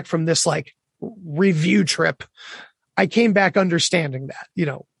came back from this like review trip, I came back understanding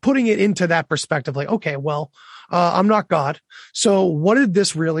that, putting it into that perspective, like, okay, well, I'm not God. So what did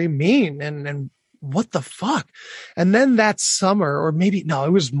this really mean? And what the fuck? And then that summer, or maybe, no, it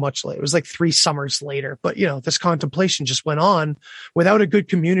was much later. It was like 3 summers later, but this contemplation just went on without a good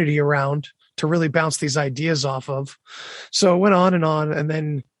community around to really bounce these ideas off of. So it went on. And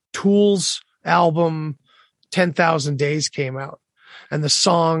then Tool's album 10,000 Days came out, and the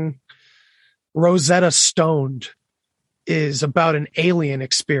song Rosetta Stoned is about an alien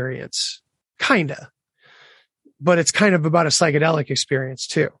experience, kinda, but it's kind of about a psychedelic experience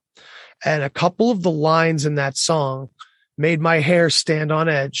too. And a couple of the lines in that song made my hair stand on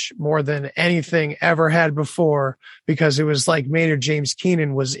edge more than anything ever had before, because it was like Maynard James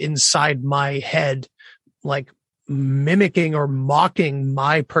Keenan was inside my head, like mimicking or mocking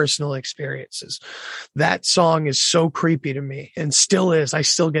my personal experiences. That song is so creepy to me, and still is. I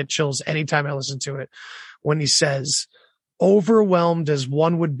still get chills anytime I listen to it, when he says, "Overwhelmed as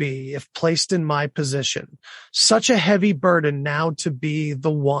one would be if placed in my position, such a heavy burden now to be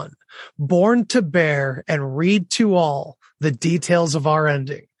the one, born to bear and read to all the details of our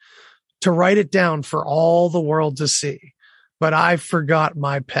ending, to write it down for all the world to see. But I forgot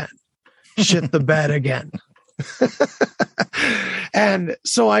my pen. Shit the bed again." And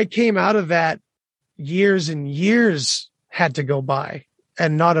so I came out of that, years and years had to go by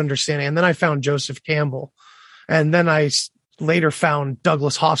and not understanding. And then I found Joseph Campbell. And then I later found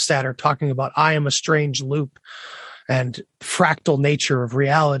Douglas Hofstadter talking about I am a strange loop and fractal nature of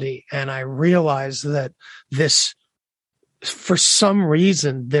reality. And I realized that for some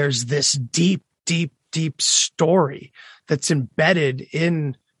reason, there's this deep, deep, deep story that's embedded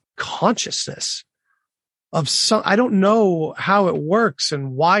in consciousness of some. I don't know how it works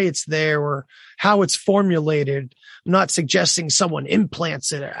and why it's there or how it's formulated. I'm not suggesting someone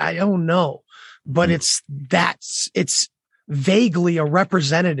implants it. I don't know. But it's vaguely a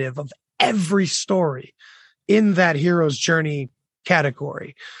representative of every story in that hero's journey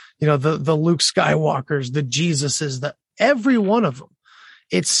category. The Luke Skywalkers, the Jesuses, every one of them.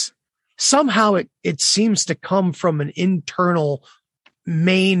 It's somehow it seems to come from an internal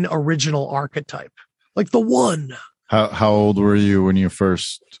main original archetype, like the one. How old were you when you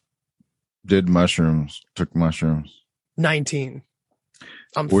first took mushrooms? 19.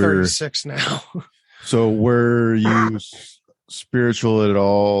 I'm 36 now. So were you spiritual at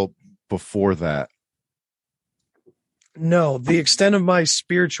all before that? No, the extent of my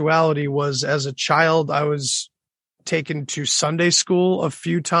spirituality was as a child. I was taken to Sunday school a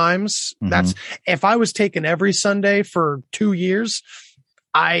few times. That's if I was taken every Sunday for 2 years,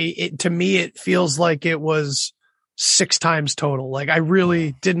 to me, it feels like it was 6 times total. Like I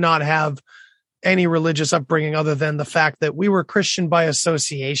really did not have any religious upbringing other than the fact that we were Christian by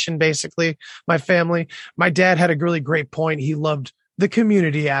association, basically, my family. My dad had a really great point. He loved the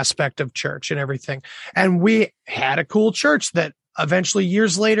community aspect of church and everything. And we had a cool church that eventually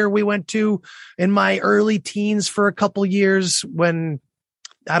years later we went to in my early teens for a couple years when,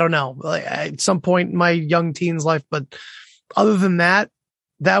 I don't know, at some point in my young teens life. But other than that,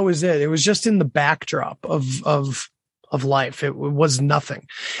 that was it. It was just in the backdrop of of life. It was nothing.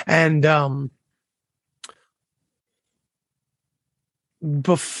 And I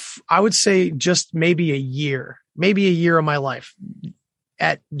would say just maybe a year of my life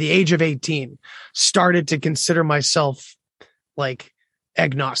at the age of 18 started to consider myself like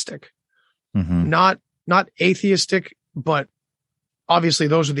agnostic, not atheistic, but obviously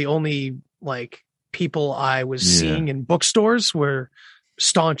those are the only like people I was seeing in bookstores were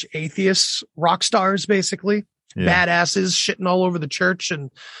staunch atheists, rock stars, basically badasses shitting all over the church and,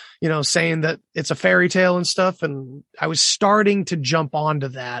 you know, saying that it's a fairy tale and stuff. And I was starting to jump onto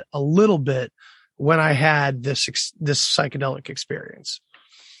that a little bit when I had this psychedelic experience.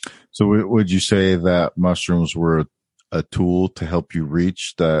 So would you say that mushrooms were a tool to help you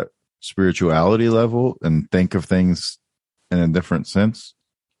reach that spirituality level and think of things in a different sense?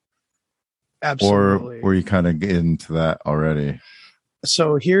 Absolutely. Or were you kind of getting to that already?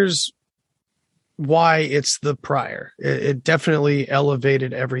 So here's why it's the prior. It definitely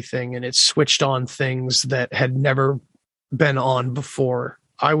elevated everything and it switched on things that had never been on before.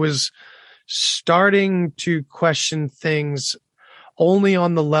 I was starting to question things only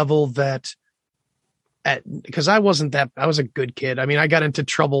on the level that because I was a good kid. I mean, I got into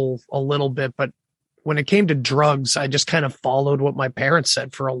trouble a little bit, but when it came to drugs, I just kind of followed what my parents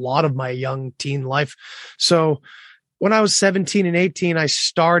said for a lot of my young teen life. So when I was 17 and 18, I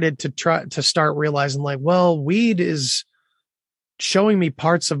started to start realizing like, well, weed is showing me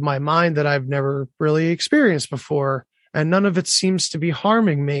parts of my mind that I've never really experienced before. And none of it seems to be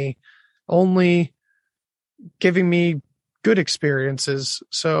harming me, only giving me good experiences.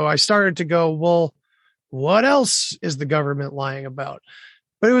 So I started to go, well, what else is the government lying about?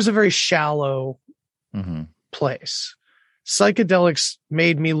 But it was a very shallow place. Psychedelics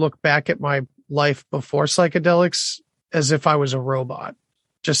made me look back at my life before psychedelics as if I was a robot,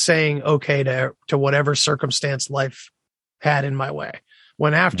 just saying okay to whatever circumstance life had in my way.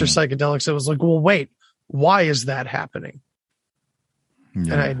 When after psychedelics, it was like, well, wait, why is that happening?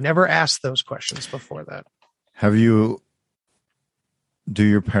 Yeah. And I had never asked those questions before that. Do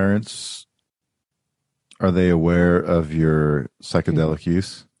your parents, are they aware of your psychedelic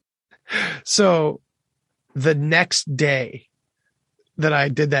use? So the next day that I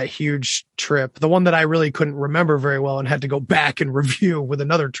did that huge trip, the one that I really couldn't remember very well and had to go back and review with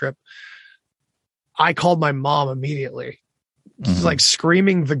another trip, I called my mom immediately, like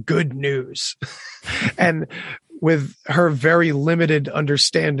screaming the good news. And with her very limited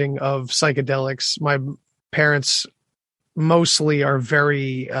understanding of psychedelics, my parents mostly are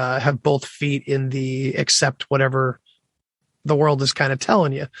very, have both feet in the accept whatever the world is kind of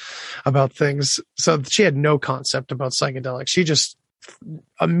telling you about things. So she had no concept about psychedelics. She just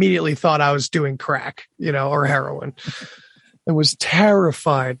immediately thought I was doing crack, you know, or heroin, and was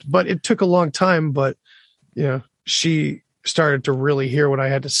terrified. But it took a long time. But, you know, she started to really hear what I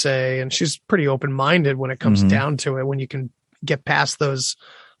had to say. And she's pretty open-minded when it comes down to it, when you can get past those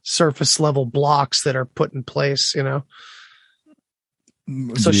surface level blocks that are put in place, you know.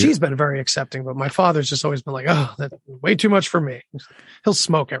 So she's been very accepting, but my father's just always been like, oh, that's way too much for me. He'll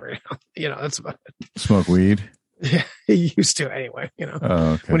smoke every, you know, that's about it. Smoke weed? Yeah, he used to anyway, you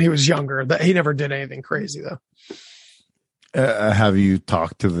know, when he was younger. He never did anything crazy, though. Have you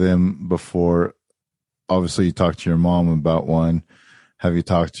talked to them before? Obviously, you talked to your mom about one. Have you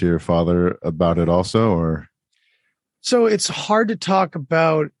talked to your father about it also, or? So it's hard to talk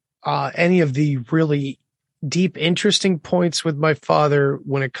about any of the really deep, interesting points with my father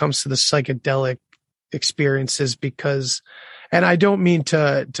when it comes to the psychedelic experiences, because, and I don't mean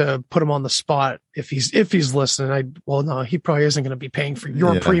to put him on the spot if he's listening. No, he probably isn't going to be paying for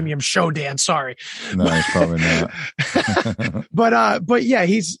your premium show, Dan. Sorry. No, he's probably not. but yeah,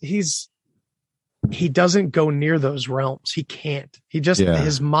 he doesn't go near those realms. He can't. He just,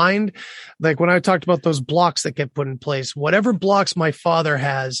 his mind, like when I talked about those blocks that get put in place, whatever blocks my father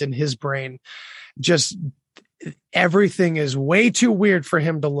has in his brain, just everything is way too weird for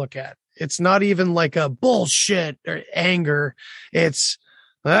him to look at. It's not even like a bullshit or anger. It's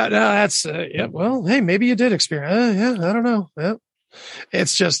well, hey, maybe you did experience. Yeah, I don't know. Yeah.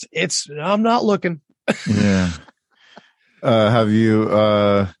 It's just, I'm not looking. Yeah. Do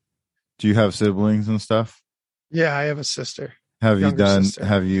you have siblings and stuff? Yeah, I have a sister. Have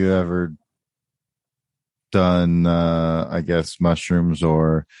you ever done, I guess, mushrooms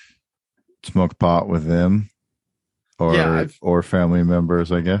or smoked pot with them? Or family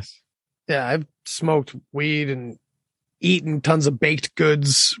members, I guess? Yeah, I've smoked weed and eaten tons of baked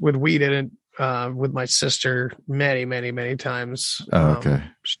goods with weed in it with my sister many, many, many times. Oh, okay.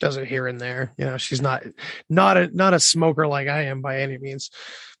 She does it here and there. You know, she's not a smoker like I am by any means.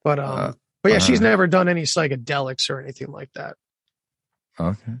 But But yeah, she's never done any psychedelics or anything like that.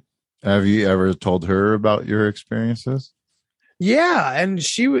 Okay. Have you ever told her about your experiences? Yeah. And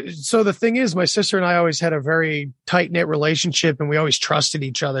so the thing is, my sister and I always had a very tight knit relationship, and we always trusted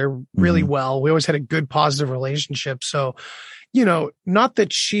each other really well. We always had a good, positive relationship. So, not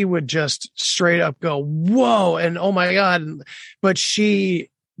that she would just straight up go, whoa, and oh my God, but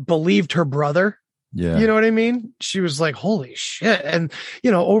she believed her brother. Yeah. You know what I mean? She was like, holy shit. And,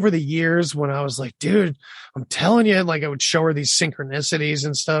 over the years when I was like, dude, I'm telling you, like I would show her these synchronicities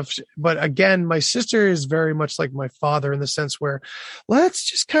and stuff. But again, my sister is very much like my father in the sense where let's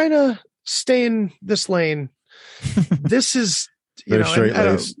just kind of stay in this lane. This is,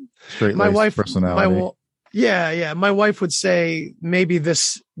 straight my wife, personality. Yeah. My wife would say maybe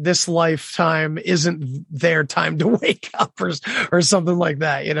this lifetime isn't their time to wake up or something like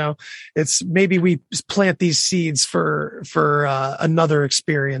that. It's maybe we plant these seeds for another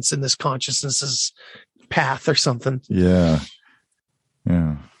experience in this consciousness's path or something. Yeah.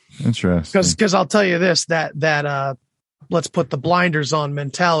 Interesting. Because I'll tell you this, that let's put the blinders on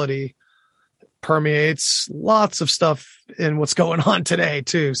mentality permeates lots of stuff in what's going on today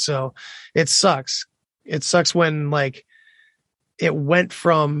too. So it sucks. It sucks when like it went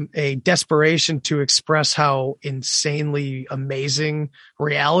from a desperation to express how insanely amazing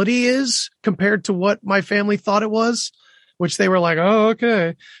reality is compared to what my family thought it was, which they were like, oh,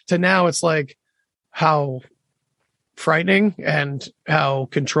 okay. To now it's like how frightening and how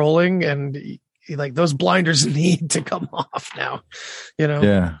controlling, and like those blinders need to come off now,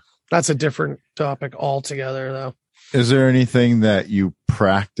 Yeah. That's a different topic altogether though. Is there anything that you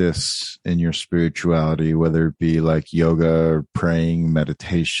practice in your spirituality, whether it be like yoga or praying,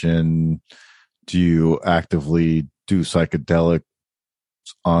 meditation? Do you actively do psychedelics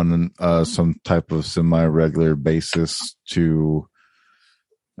on some type of semi-regular basis to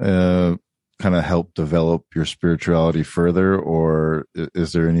kind of help develop your spirituality further? Or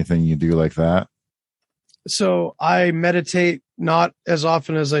is there anything you do like that? So I meditate not as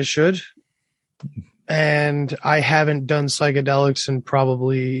often as I should. And I haven't done psychedelics in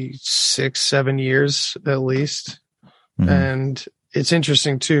probably 6-7 years at least. Mm-hmm. And it's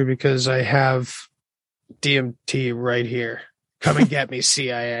interesting too, because I have DMT right here. Come and get me,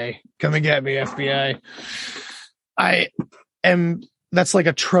 CIA. Come and get me, FBI. That's like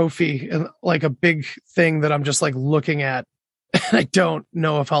a trophy and like a big thing that I'm just like looking at. And I don't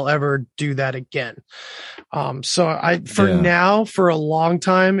know if I'll ever do that again. Now, for a long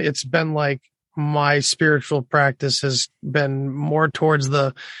time, it's been like, my spiritual practice has been more towards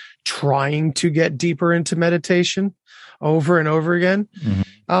the trying to get deeper into meditation over and over again.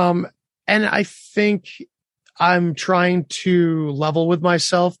 Mm-hmm. And I think I'm trying to level with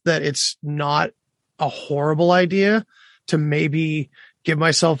myself that it's not a horrible idea to maybe give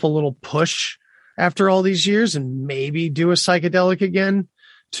myself a little push after all these years and maybe do a psychedelic again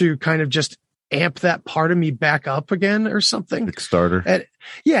to kind of just amp that part of me back up again or something. Kickstarter. And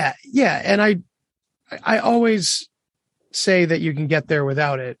yeah. And I always say that you can get there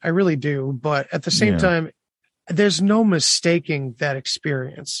without it. I really do. But at the same time, there's no mistaking that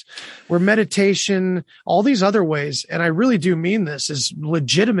experience where meditation, all these other ways, and I really do mean this, as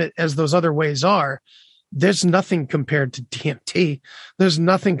legitimate as those other ways are, there's nothing compared to DMT. There's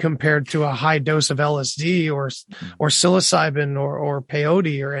nothing compared to a high dose of LSD or psilocybin or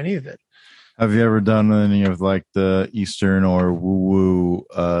peyote or any of it. Have you ever done any of like the Eastern or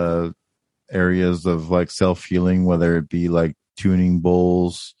woo-woo areas of like self-healing, whether it be like tuning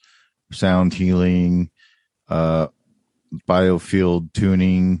bowls, sound healing, biofield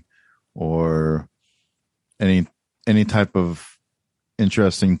tuning, or any type of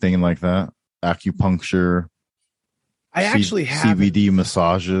interesting thing like that? Acupuncture. I actually have CBD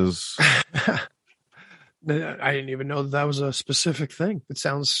massages. I didn't even know that was a specific thing. It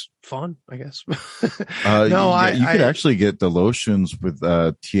sounds fun, I guess. You could actually get the lotions with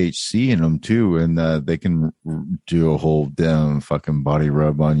THC in them too, and they can do a whole damn fucking body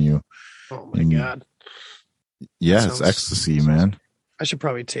rub on you. Oh my God. Yeah, it's ecstasy, man. I should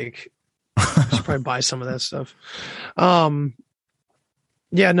probably buy some of that stuff.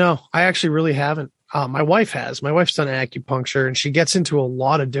 Yeah, no, I actually really haven't. My wife has. My wife's done acupuncture, and she gets into a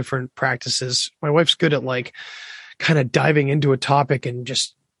lot of different practices. My wife's good at like kind of diving into a topic and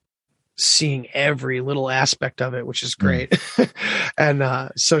just seeing every little aspect of it, which is great.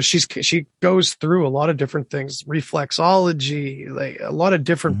 And so she goes through a lot of different things, reflexology, like a lot of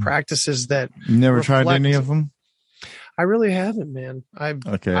different practices that. You never tried any of them? I really haven't, man.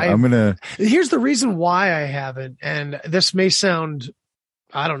 Here's the reason why I haven't, and this may sound,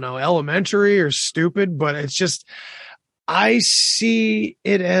 I don't know, elementary or stupid, but it's just, I see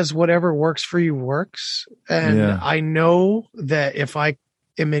it as whatever works for you works. And I know that if I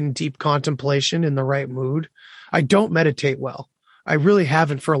am in deep contemplation in the right mood, I don't meditate well. I really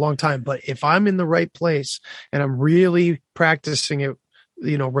haven't for a long time, but if I'm in the right place and I'm really practicing it,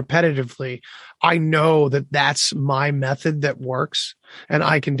 repetitively, I know that that's my method that works and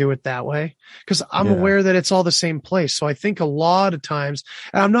I can do it that way because I'm aware that it's all the same place. So I think a lot of times,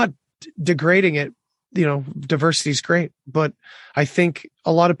 and I'm not degrading it, diversity is great, but I think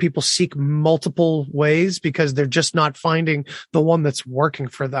a lot of people seek multiple ways because they're just not finding the one that's working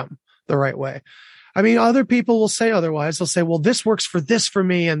for them the right way. I mean, other people will say otherwise. They'll say, well, this works for this for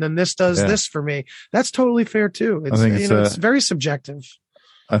me. And then this does this for me. That's totally fair too. It's very subjective.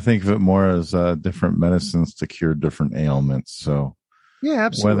 I think of it more as different medicines to cure different ailments. So yeah,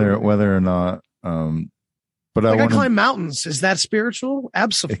 absolutely. Whether or not, but I climb mountains. Is that spiritual?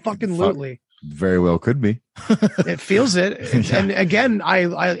 Absolutely. Very well could be. It feels it. Yeah. And again,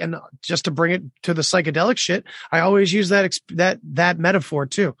 and just to bring it to the psychedelic shit, I always use that metaphor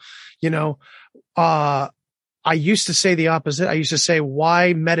too. I used to say the opposite. I used to say,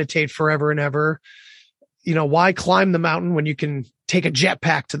 why meditate forever and ever? Why climb the mountain when you can take a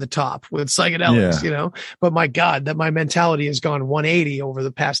jetpack to the top with psychedelics, but my God, that my mentality has gone 180 over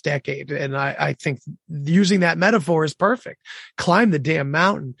the past decade. And I think using that metaphor is perfect. Climb the damn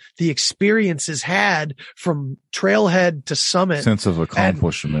mountain, the experiences had from trailhead to summit, sense of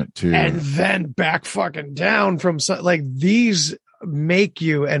accomplishment too. And then back fucking down from these make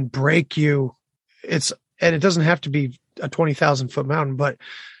you and break you. And it doesn't have to be a 20,000 foot mountain, but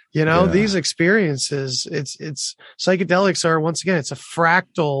these experiences, it's psychedelics are, once again, it's a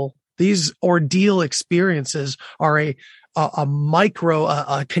fractal. These ordeal experiences are a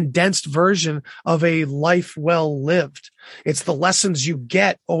condensed version of a life well lived. It's the lessons you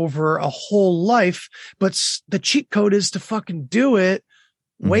get over a whole life, but the cheat code is to fucking do it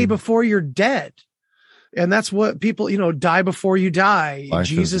way before you're dead. And that's what people, die before you die. Life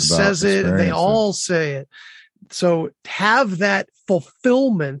Jesus says it. They all say it. So have that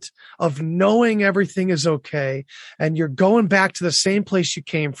fulfillment of knowing everything is okay and you're going back to the same place you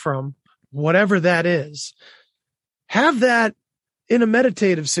came from, whatever that is. Have that in a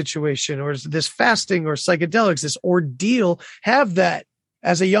meditative situation or this fasting or psychedelics, this ordeal. Have that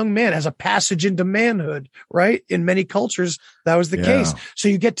as a young man, as a passage into manhood, right? In many cultures, that was the case. So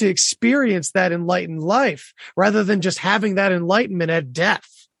you get to experience that enlightened life rather than just having that enlightenment at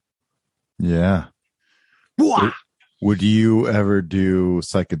death. Yeah. Would you ever do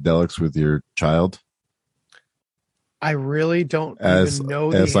psychedelics with your child? I really don't even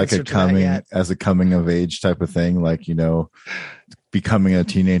know the as like answer a coming to that yet. As a coming of age type of thing, like becoming a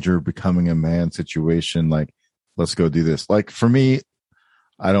teenager, becoming a man situation. Like, let's go do this. Like for me,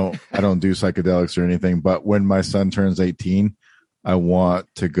 I don't do psychedelics or anything. But when my son turns 18, I want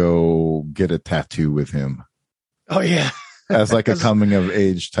to go get a tattoo with him. Oh yeah, as like a coming of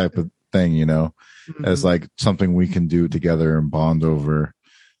age type of thing, as like something we can do together and bond over.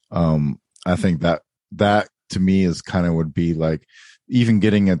 I think that to me is kind of would be like even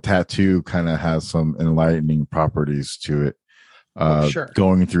getting a tattoo kind of has some enlightening properties to it. Sure.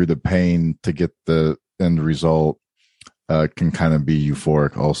 Going through the pain to get the end result can kind of be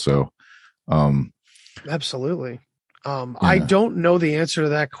euphoric also. Absolutely. I don't know the answer to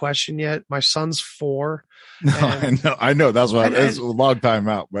that question yet. My son's 4. No, I know. That's why it's a long time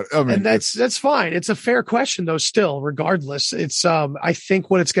out, but I mean, and that's fine. It's a fair question though. Still, regardless, it's, I think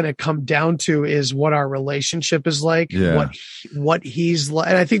what it's going to come down to is what our relationship is like, what he's like.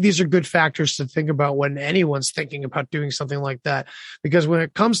 And I think these are good factors to think about when anyone's thinking about doing something like that, because when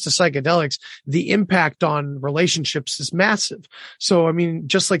it comes to psychedelics, the impact on relationships is massive. So, I mean,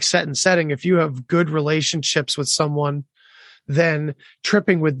 just like set and setting, if you have good relationships with someone, then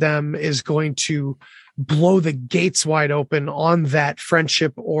tripping with them is going to blow the gates wide open on that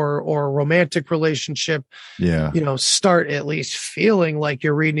friendship or romantic relationship. Start at least feeling like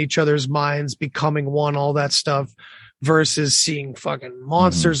you're reading each other's minds, becoming one, all that stuff, versus seeing fucking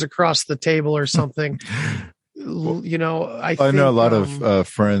monsters across the table or something. I know a lot of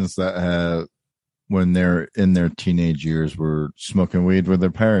friends that have, when they're in their teenage years, were smoking weed with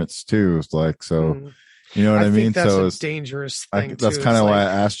their parents too. It's like, so you know what I mean? That's so it's a dangerous thing. That's kind of why I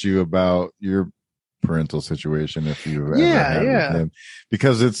asked you about your parental situation, if you ever had with him,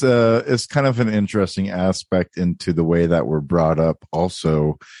 because it's kind of an interesting aspect into the way that we're brought up.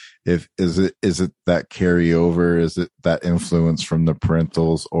 Also, is it that carryover? Is it that influence from the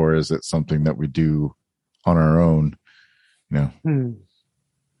parentals, or is it something that we do on our own? Yeah,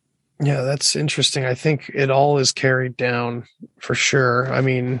 that's interesting. I think it all is carried down for sure. I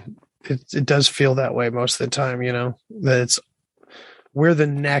mean, it does feel that way most of the time, you know, that we're the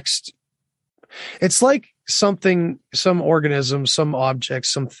next. It's like something, some organism, some object,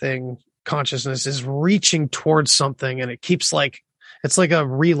 something, consciousness is reaching towards something, and it keeps it's like a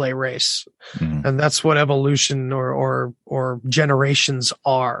relay race. Mm-hmm. And that's what evolution or generations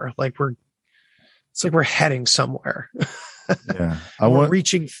are. It's like we're heading somewhere. Yeah. We're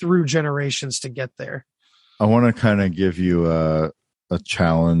reaching through generations to get there. I want to kind of give you a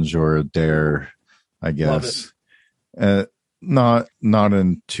challenge or a dare, I guess. Not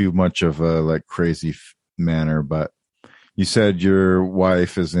in too much of a like crazy manner, but you said your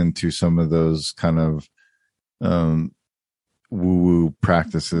wife is into some of those kind of woo-woo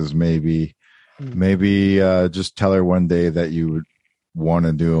practices. Maybe just tell her one day that you would want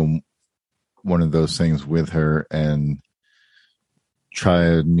to do one of those things with her and try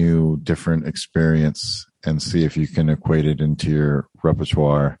a new, different experience and see if you can equate it into your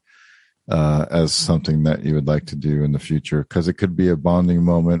repertoire as something that you would like to do in the future, because it could be a bonding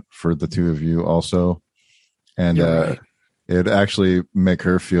moment for the two of you also. And right. It'd actually make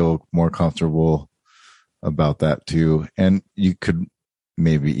her feel more comfortable about that too. And you could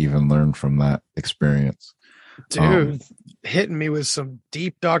maybe even learn from that experience. Dude, hitting me with some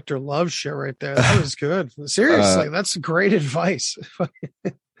deep Dr. Love shit right there. That was good. Seriously, that's great advice.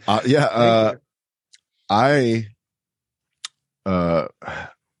 I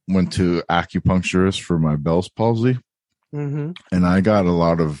went to acupuncturist for my Bell's palsy, and I got a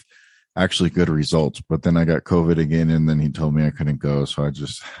lot of actually good results. But then I got COVID again, and then he told me I couldn't go, so I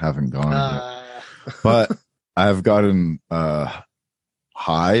just haven't gone yet. But I've gotten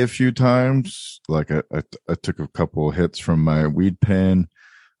high a few times. Like I took a couple of hits from my weed pen.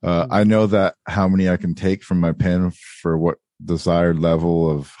 I know that how many I can take from my pen for what desired level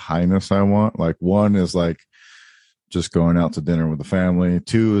of highness I want. Like 1 is like just going out to dinner with the family.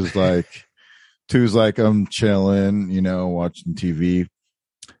 2 is like I'm chilling, you know, watching TV.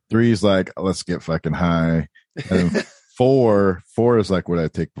 3 is like, let's get fucking high. And 4 is like what I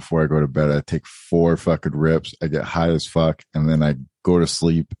take before I go to bed. I take 4 fucking rips. I get high as fuck, and then I go to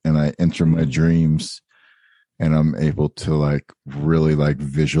sleep and I enter my dreams, and I'm able to like really like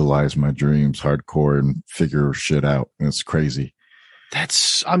visualize my dreams hardcore and figure shit out. And it's crazy.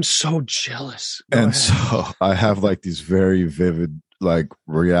 I'm so jealous. So I have like these very vivid, like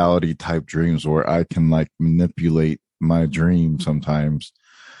reality type dreams where I can like manipulate my dream sometimes.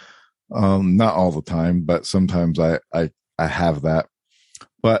 Not all the time, but sometimes I have that.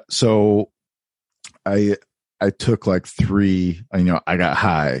 But so I took like 3, you know, I got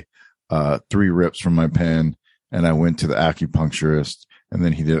high, 3 rips from my pen, and I went to the acupuncturist, and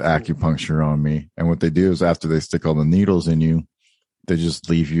then he did acupuncture on me. And what they do is after they stick all the needles in you, they just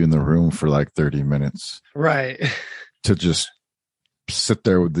leave you in the room for like 30 minutes. Right. To just sit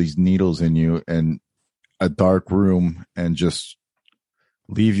there with these needles in you in a dark room and just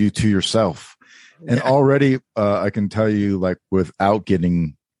leave you to yourself. Yeah. And already I can tell you, like, without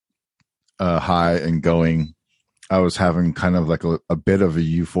getting high and going, I was having kind of like a bit of a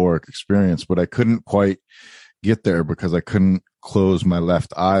euphoric experience, but I couldn't quite get there because I couldn't close my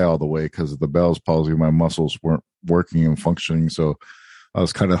left eye all the way because of the Bell's palsy. My muscles weren't working and functioning. So I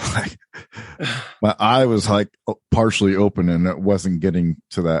was kind of like, my eye was like partially open and it wasn't getting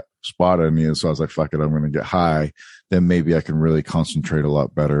to that spot I needed. So I was like, fuck it, I'm going to get high. Then maybe I can really concentrate a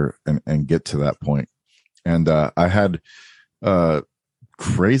lot better and get to that point. And I had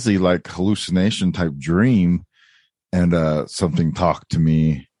crazy like hallucination type dream, and something talked to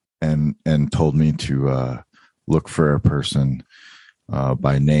me and told me to look for a person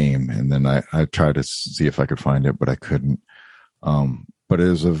by name. And then I tried to see if I could find it, but I couldn't. But it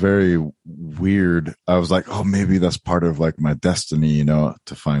was a very weird, I was like, oh, maybe that's part of like my destiny, you know,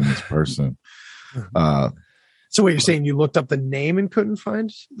 to find this person. So what you're saying, you looked up the name and couldn't find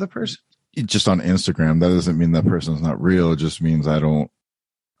the person? Just on Instagram. That doesn't mean that person's not real. It just means I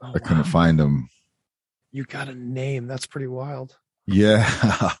couldn't find them. You got a name. That's pretty wild. Yeah.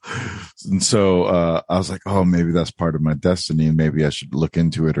 And so I was like, oh, maybe that's part of my destiny, and maybe I should look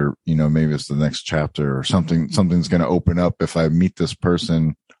into it, or, you know, maybe it's the next chapter or something. Something's going to open up if I meet this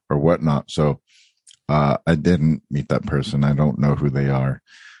person or whatnot. So I didn't meet that person. I don't know who they are,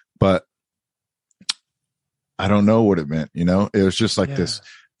 but I don't know what it meant. You know, it was just like this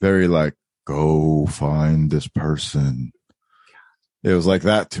very like, go find this person. It was like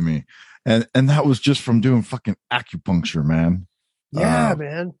that to me. And that was just from doing fucking acupuncture, man. Yeah,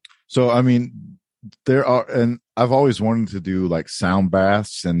 man. So, I mean, and I've always wanted to do like sound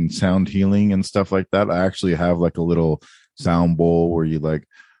baths and sound healing and stuff like that. I actually have like a little sound bowl where you like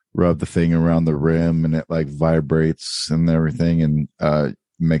rub the thing around the rim and it like vibrates and everything. And,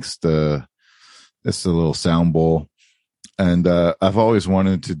 makes it's a little sound bowl. And I've always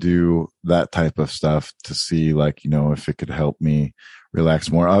wanted to do that type of stuff to see, like, if it could help me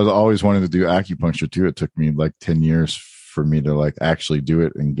relax more. I was always wanted to do acupuncture too. It took me like 10 years for me to like actually do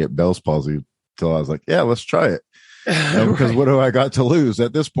it and get Bell's palsy, till I was like, yeah, let's try it. Because Right. what do I got to lose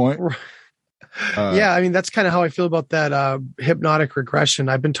at this point? Yeah, I mean, that's kind of how I feel about that hypnotic regression.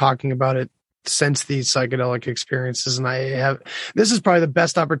 I've been talking about it since these psychedelic experiences, and this is probably the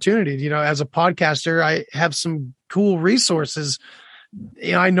best opportunity. As a podcaster, I have some cool resources.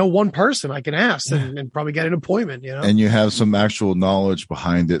 I know one person I can ask and probably get an appointment. And you have some actual knowledge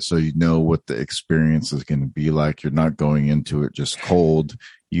behind it, so you know what the experience is going to be like. You're not going into it just cold.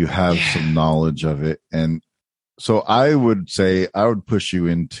 You have some knowledge of it, and so I would say I would push you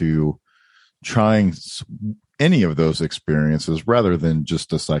into trying any of those experiences rather than just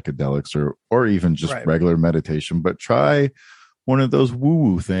the psychedelics or even just regular meditation, but try one of those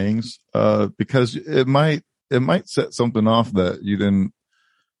woo-woo things, because it might set something off that you didn't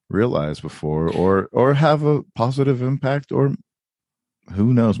realize before, or have a positive impact, or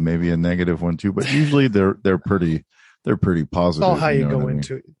who knows, maybe a negative one too. But usually they're pretty positive. It's all how you go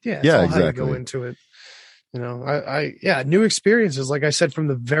into it. Yeah. Yeah, exactly. How you go into it. New experiences, like I said from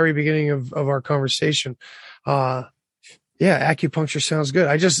the very beginning of our conversation. Acupuncture sounds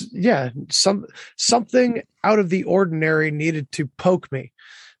good. Something out of the ordinary needed to poke me.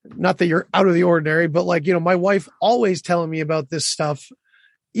 Not that you're out of the ordinary, but like, my wife always telling me about this stuff,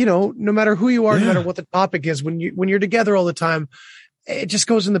 no matter who you are, no matter what the topic is, when you're together all the time, it just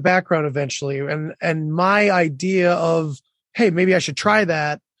goes in the background eventually. And my idea of, hey, maybe I should try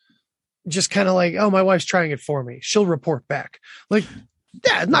that, just kind of like, oh, my wife's trying it for me. She'll report back. Like,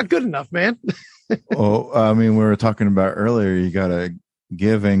 yeah, not good enough, man. Well, I mean, we were talking about earlier, you got to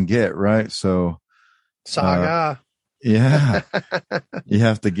give and get, right? So Saga. Yeah, you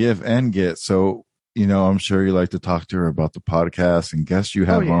have to give and get. So, I'm sure you like to talk to her about the podcast and guests you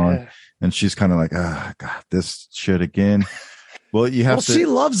have on, and she's kind of like, God, this shit again. Well, you have to. She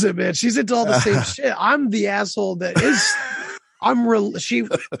loves it, man. She's into all the same shit. I'm the asshole that is. She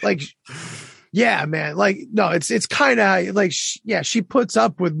like, yeah, man. Like, no, it's kind of like, she puts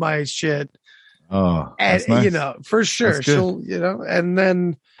up with my shit. Oh, and nice. For sure, she'll, and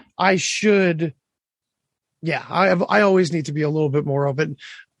then I should. Yeah, I always need to be a little bit more open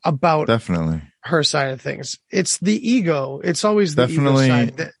about definitely her side of things. It's the ego. It's always the ego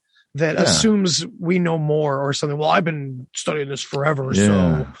side that assumes we know more or something. Well, I've been studying this forever,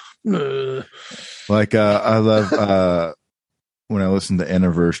 so. Like, I love when I listen to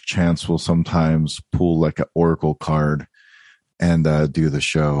Eniverse, Chance will sometimes pull like an oracle card and do the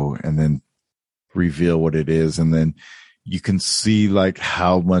show, and then reveal what it is, and then you can see like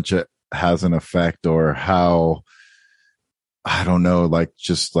how much it has an effect, or how, I don't know, like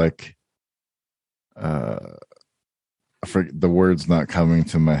just like the word's not coming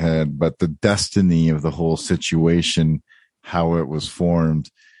to my head, but the destiny of the whole situation, how it was formed,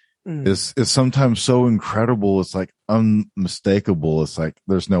 is sometimes so incredible. It's like unmistakable. It's like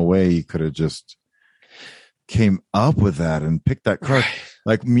there's no way you could have just came up with that and picked that card.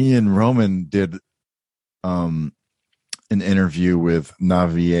 Like me and Roman did an interview with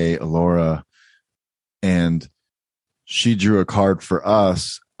Navier Alora, and she drew a card for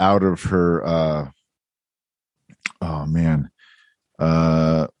us out of her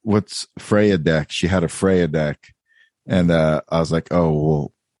what's Freya deck. She had a Freya deck, and I was like, oh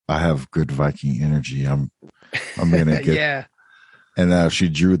well, I have good Viking energy, I'm gonna get and she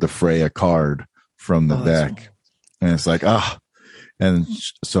drew the Freya card from the deck, and it's like and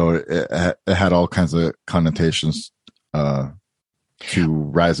so it had all kinds of connotations to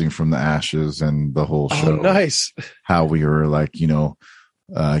Rising from the Ashes and the whole show. Oh, nice. How we were like,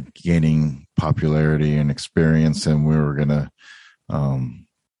 gaining popularity and experience, and we were gonna and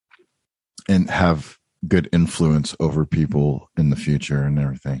have good influence over people in the future and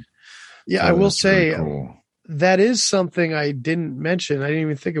everything. Yeah, so I will say really cool. That is something I didn't mention. I didn't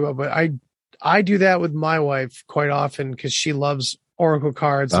even think about, but I do that with my wife quite often because she loves oracle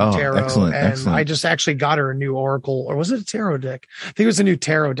cards and tarot. Excellent. I just actually got her a new oracle, or was it a tarot deck? I think it was a new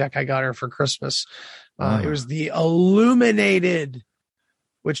tarot deck I got her for Christmas. It was the Illuminated,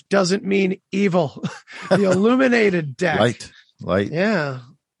 which doesn't mean evil. The Illuminated deck. Light. Yeah.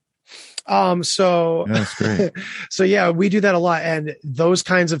 So that's great. So yeah, we do that a lot. And those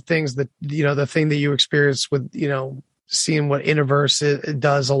kinds of things that, the thing that you experience with, seeing what Eniverse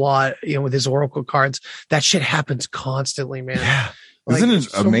does a lot, with his oracle cards, that shit happens constantly, man. Yeah. Isn't it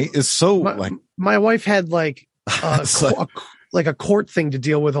amazing? It's so my wife had like, like a court thing to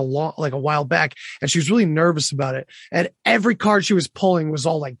deal with like a while back. And she was really nervous about it. And every card she was pulling was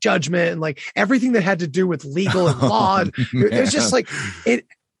all like judgment and like everything that had to do with legal and law. And it was just like it.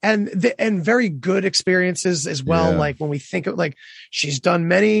 And very good experiences as well. Yeah. Like when we think of like, she's done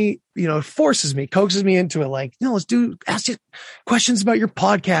many, forces me, coaxes me into it. Like, ask you questions about your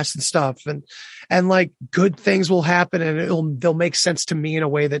podcast and stuff. And like good things will happen and they'll make sense to me in a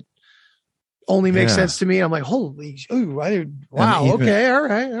way that only makes sense to me. I'm like, holy, wow. Okay. All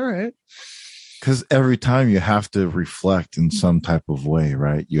right. Cause every time you have to reflect in some type of way,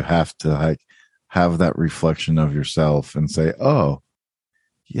 right? You have to like have that reflection of yourself and say, oh,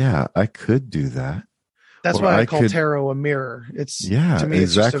 yeah, I could do that. That's why I call tarot a mirror. It's to me,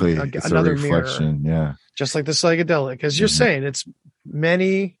 exactly. It's another reflection. Mirror. Yeah. Just like the psychedelic, as you're saying, it's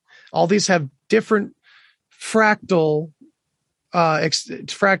all these have different fractal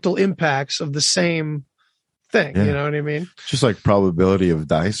impacts of the same thing. Yeah. You know what I mean? Just like probability of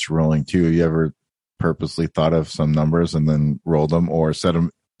dice rolling too. You ever purposely thought of some numbers and then rolled them or set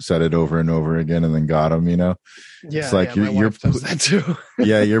it over and over again and then got them, Yeah. It's like you're does that too.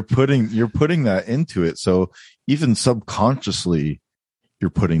 Yeah. You're putting that into it. So even subconsciously you're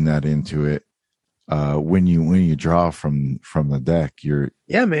putting that into it. When you draw from the deck,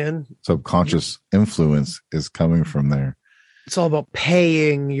 man, subconscious influence is coming from there. It's all about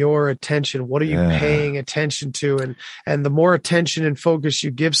paying your attention. What are you paying attention to? And the more attention and focus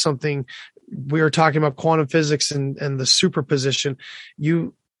you give something, we were talking about quantum physics and the superposition.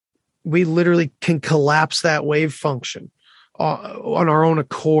 We literally can collapse that wave function on our own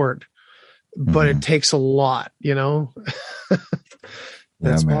accord, but it takes a lot,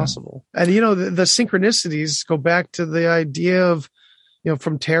 That's possible. And, the synchronicities go back to the idea of,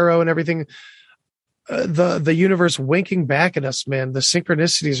 from tarot and everything, the universe winking back at us, man. The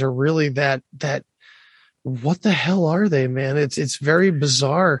synchronicities are really that what the hell are they, man? It's very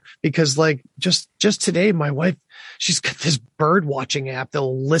bizarre because like just today, my wife, she's got this bird watching app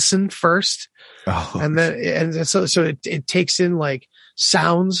that'll listen first. And so it takes in like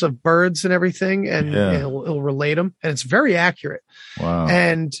sounds of birds and everything and it'll relate them. And it's very accurate. Wow.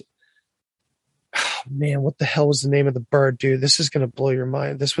 And man, what the hell was the name of the bird, dude? This is going to blow your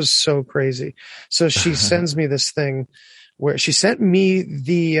mind. This was so crazy. So she sends me this thing where she sent me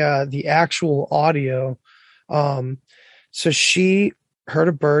the actual audio. So she heard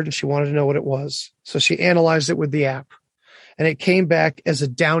a bird and she wanted to know what it was. So she analyzed it with the app and it came back as a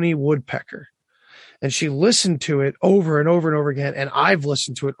downy woodpecker. And she listened to it over and over and over again. And I've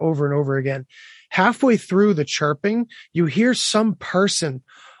listened to it over and over again. Halfway through the chirping, you hear some person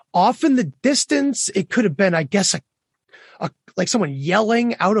off in the distance. It could have been, I guess, like someone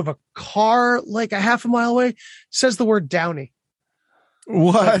yelling out of a car, like a half a mile away, says the word Downey.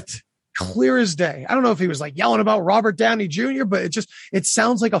 What? Like, clear as day. I don't know if he was like yelling about Robert Downey Jr., but it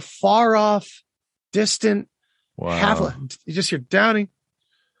sounds like a far off, distant you just hear Downey.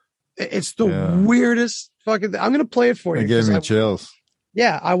 It's the weirdest fucking thing. I'm going to play it for you. It gave me chills.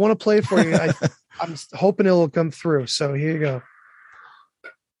 Yeah. I want to play it for you. I'm hoping it'll come through. So here you go.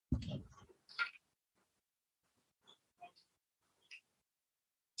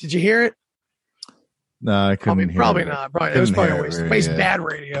 Did you hear it? No, I couldn't hear probably it. Not. Probably, it was probably a waste. Bad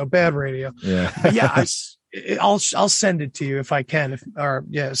radio. Yeah. But yeah, I'll send it to you if I can.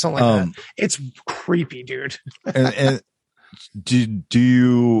 Something like that. It's creepy, dude. and do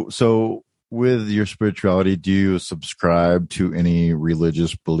you, so with your spirituality, do you subscribe to any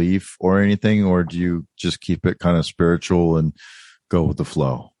religious belief or anything, or do you just keep it kind of spiritual and go with the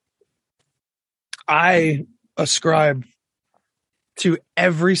flow? I ascribe to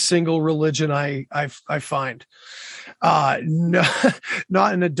every single religion I find, not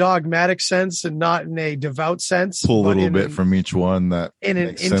in a dogmatic sense and not in a devout sense. Pull a little bit from each one that in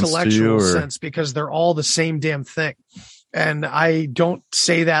an intellectual sense, because they're all the same damn thing. And I don't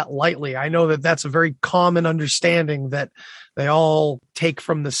say that lightly. I know that that's a very common understanding that they all take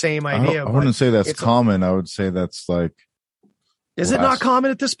from the same idea. I wouldn't say that's common. I would say that's like, is it not common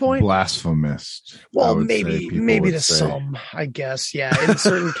at this point? Blasphemous. Well, maybe to some, I guess. Yeah, in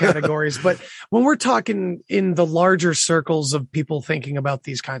certain categories. But when we're talking in the larger circles of people thinking about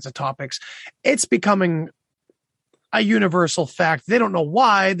these kinds of topics, it's becoming a universal fact. They don't know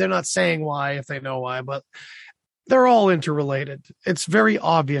why. They're not saying why if they know why, but they're all interrelated. It's very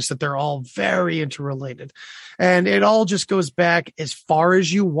obvious that they're all very interrelated. And it all just goes back as far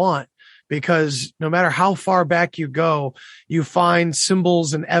as you want. Because no matter how far back you go, you find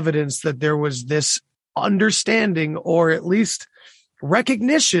symbols and evidence that there was this understanding or at least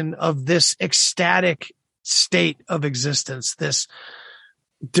recognition of this ecstatic state of existence, this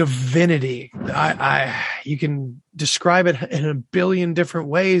divinity. You can describe it in a billion different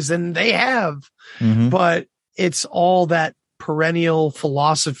ways, and they have, but it's all that perennial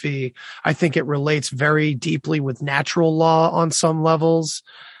philosophy. I think it relates very deeply with natural law on some levels,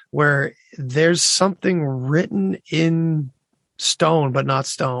 where there's something written in stone, but not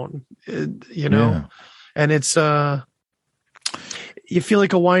stone, and it's, you feel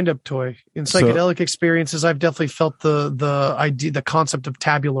like a wind-up toy in psychedelic experiences. I've definitely felt the idea, the concept of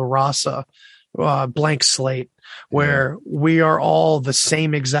tabula rasa, blank slate, where we are all the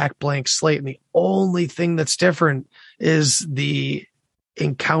same exact blank slate. And the only thing that's different is the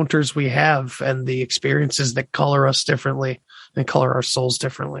encounters we have and the experiences that color us differently and color our souls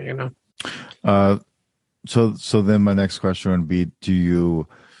differently, So then my next question would be, do you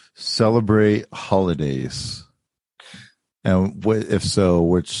celebrate holidays? And if so,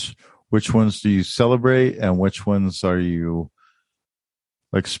 which ones do you celebrate, and which ones are you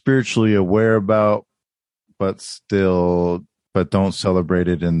like spiritually aware about, but don't celebrate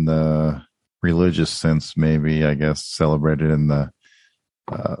it in the religious sense? Maybe, I guess, celebrate it in the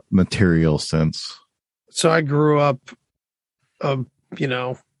material sense. So I grew up,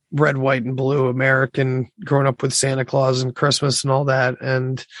 red, white, and blue American, growing up with Santa Claus and Christmas and all that.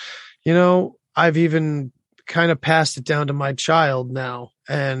 And, I've even kind of passed it down to my child now.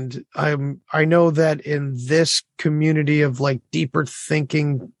 And I know that in this community of like deeper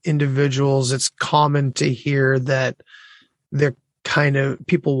thinking individuals, it's common to hear that they're kind of,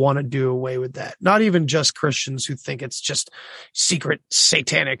 people want to do away with that. Not even just Christians who think it's just secret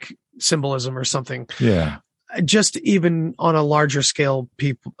satanic symbolism or something. Yeah. Just even on a larger scale,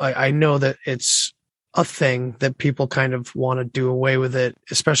 people, I know that it's a thing that people kind of want to do away with it,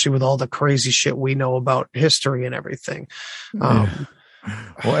 especially with all the crazy shit we know about history and everything. Well,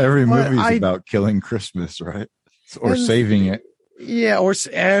 every movie is about killing Christmas, right? Or saving it. Yeah. Or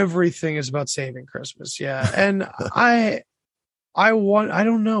everything is about saving Christmas. Yeah. And I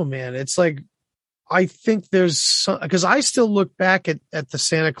don't know, man. It's like, I think there's because I still look back at the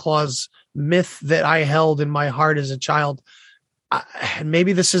Santa Claus myth that I held in my heart as a child. And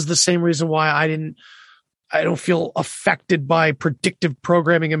maybe this is the same reason why I don't feel affected by predictive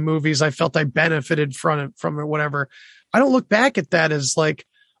programming in movies. I felt I benefited from it, whatever. I don't look back at that as like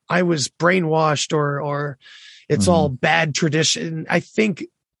I was brainwashed or it's all bad tradition. I think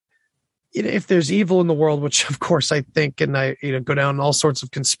if there's evil in the world, which of course I think, and I go down all sorts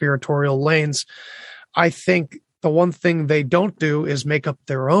of conspiratorial lanes, I think the one thing they don't do is make up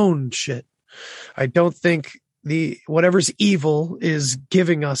their own shit. I don't think whatever's evil is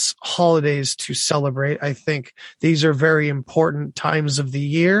giving us holidays to celebrate. I think these are very important times of the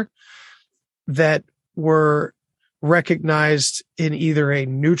year that were recognized in either a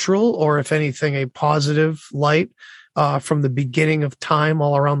neutral or, if anything, a positive light from the beginning of time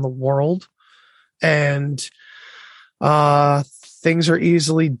all around the world. And things are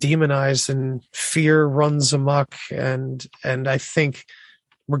easily demonized and fear runs amok. And I think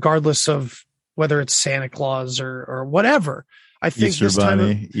regardless of whether it's Santa Claus or whatever, I think Easter this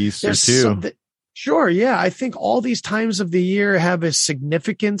Bunny, time Easter too. Sure. Yeah. I think all these times of the year have a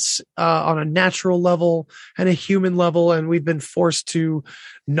significance on a natural level and a human level. And we've been forced to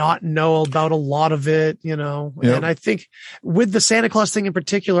not know about a lot of it, Yep. And I think with the Santa Claus thing in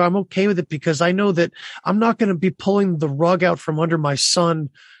particular, I'm okay with it because I know that I'm not going to be pulling the rug out from under my son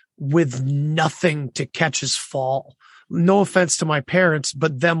with nothing to catch his fall. No offense to my parents,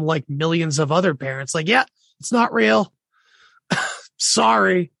 but them, like millions of other parents, like, yeah, it's not real.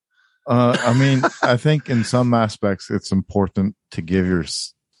 Sorry. I mean, I think in some aspects it's important to give your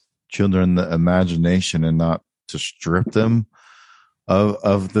children the imagination and not to strip them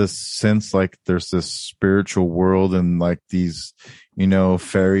of this sense. Like there's this spiritual world and like these,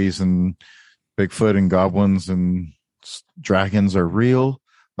 fairies and Bigfoot and goblins and dragons are real.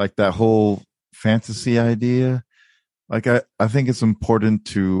 Like that whole fantasy idea. Like I think it's important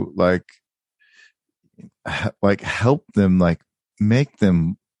to like help them, like make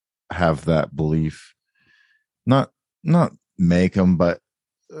them have that belief, not make them, but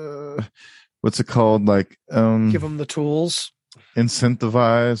what's it called? Like give them the tools,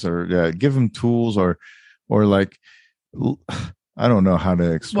 incentivize, or give them tools, or like I don't know how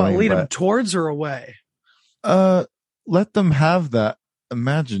to explain. Well, lead them towards or away. Let them have that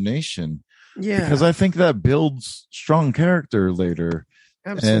imagination. Yeah, because I think that builds strong character later.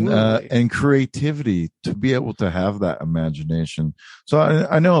 Absolutely. And creativity to be able to have that imagination. So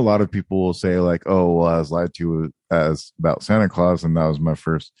I know a lot of people will say like, oh, well, I was lied to as about Santa Claus and that was my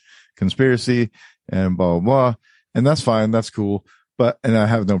first conspiracy and blah, blah, blah. And that's fine. That's cool. And I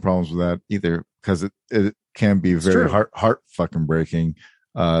have no problems with that either because it can be very heart fucking breaking.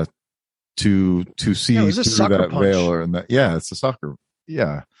 to see it was a through sucker that punch. veil, or that. Yeah, it's a sucker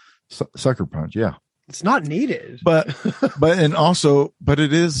punch. Yeah, it's not needed, but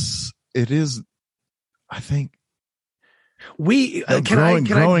it is. I think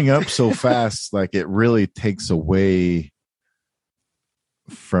growing up so fast, like it really takes away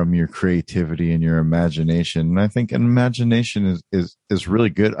from your creativity and your imagination. And I think an imagination is really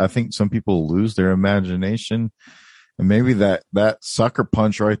good. I think some people lose their imagination, and maybe that sucker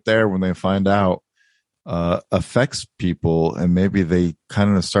punch right there when they find out affects people, and maybe they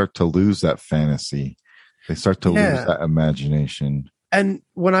kind of start to lose that fantasy. They start to lose that imagination. And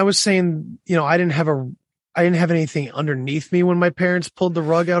when I was saying, I didn't have anything underneath me when my parents pulled the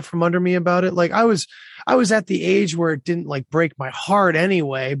rug out from under me about it. Like I was at the age where it didn't like break my heart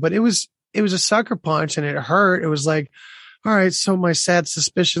anyway, but it was a sucker punch and it hurt. It was like, all right, so my sad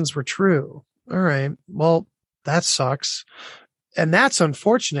suspicions were true. All right, well, that sucks. And that's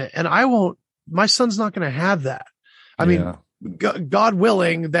unfortunate. And my son's not going to have that. I mean, God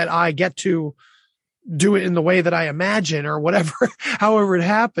willing that I get to do it in the way that I imagine or whatever, however it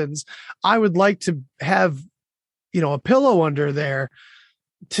happens. I would like to have, a pillow under there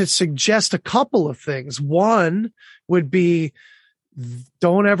to suggest a couple of things. One would be,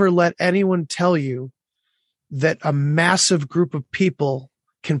 don't ever let anyone tell you that a massive group of people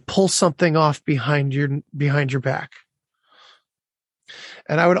can pull something off behind your back.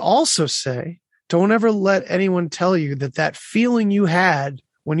 And I would also say, don't ever let anyone tell you that feeling you had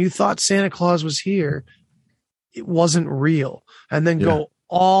when you thought Santa Claus was here, it wasn't real. And then go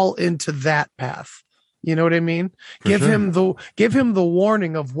all into that path. You know what I mean? Give him the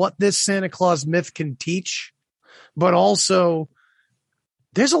warning of what this Santa Claus myth can teach, but also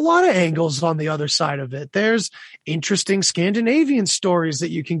there's a lot of angles on the other side of it. There's interesting Scandinavian stories that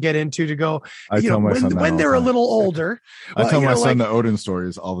you can get into to go, when they're a little older. I tell my son the Odin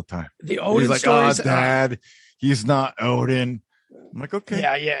stories all the time. The Odin stories. Oh, Dad, he's not Odin. I'm like, okay.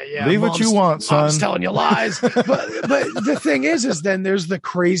 Yeah. Leave what you want, son. Mom's telling you lies. but the thing is then there's the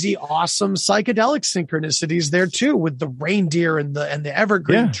crazy, awesome psychedelic synchronicities there too, with the reindeer and the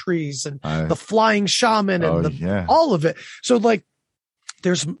evergreen trees and the flying shaman and all of it. So like,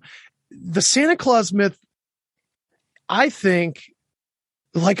 there's the Santa Claus myth. I think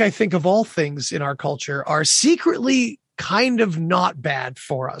of all things in our culture are secretly kind of not bad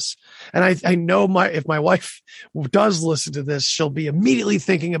for us. And I know if my wife does listen to this, she'll be immediately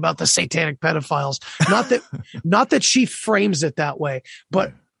thinking about the satanic pedophiles. Not that she frames it that way,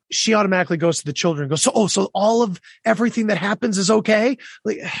 but she automatically goes to the children and goes, so all of everything that happens is okay.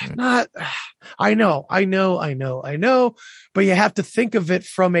 Like I know, but you have to think of it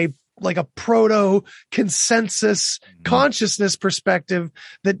from a proto consensus consciousness perspective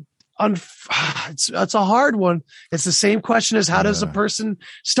that it's a hard one. It's the same question as how does a person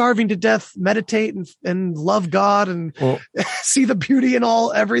starving to death meditate and love God and see the beauty in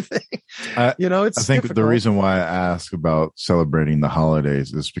everything? I think difficult. The reason why I ask about celebrating the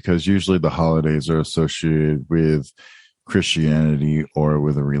holidays is because usually the holidays are associated with Christianity or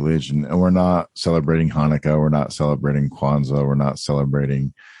with a religion, and we're not celebrating Hanukkah, we're not celebrating Kwanzaa, we're not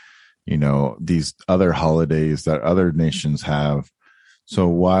celebrating, these other holidays that other nations have. So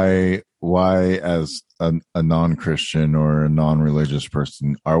why as a non-Christian or a non-religious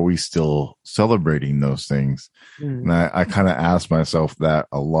person, are we still celebrating those things? And I kind of ask myself that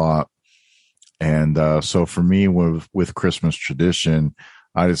a lot. And so for me, with Christmas tradition,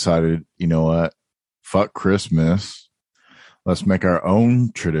 I decided, you know what? Fuck Christmas. Let's make our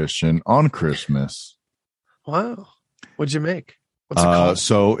own tradition on Christmas. Wow. What'd you make? What's it called?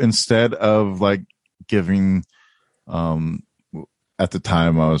 So instead of giving, at the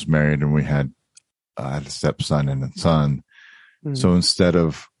time I was married and I had a stepson and a son. So instead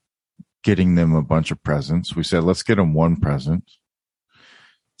of getting them a bunch of presents, we said, let's get them one present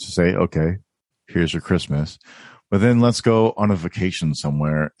to say, okay, here's your Christmas. But then let's go on a vacation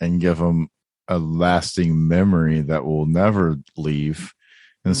somewhere and give them a lasting memory that will never leave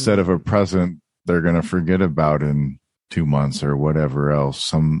instead of a present they're going to forget about in 2 months or whatever else,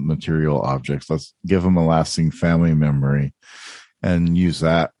 some material objects. Let's give them a lasting family memory and use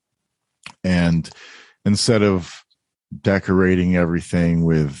that. And instead of decorating everything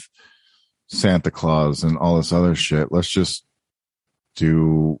with Santa Claus and all this other shit, let's just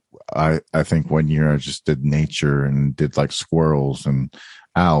do, I think one year I just did nature and did squirrels and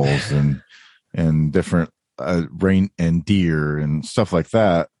owls and different rain and deer and stuff like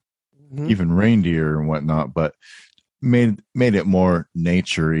that, even reindeer and whatnot, but made it more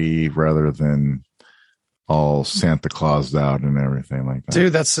nature-y rather than all Santa Claused out and everything like that.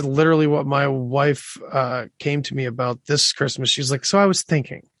 Dude, that's literally what my wife came to me about this Christmas. She's like, so I was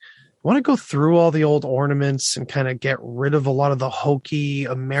thinking, I want to go through all the old ornaments and kind of get rid of a lot of the hokey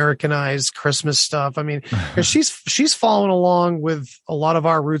Americanized Christmas stuff. I mean, 'cause she's following along with a lot of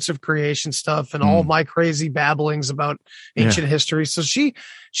our Roots of Creation stuff and all my crazy babblings about ancient history. So she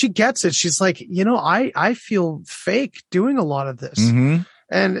gets it. She's like, I feel fake doing a lot of this.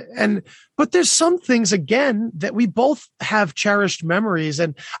 But there's some things, again, that we both have cherished memories,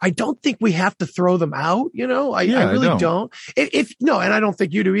 and I don't think we have to throw them out. I really don't. And I don't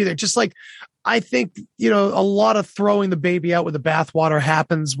think you do either. Just like, I think, a lot of throwing the baby out with the bathwater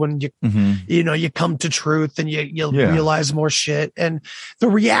happens when you come to truth and you'll realize more shit. And the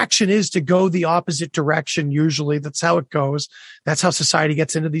reaction is to go the opposite direction. Usually that's how it goes. That's how society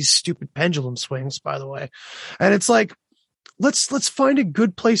gets into these stupid pendulum swings, by the way. And it's like, let's find a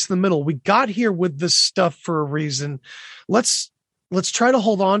good place in the middle. We got here with this stuff for a reason. Let's try to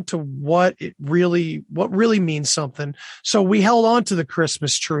hold on to what really means something. So we held on to the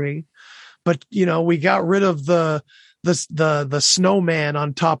Christmas tree, but we got rid of the snowman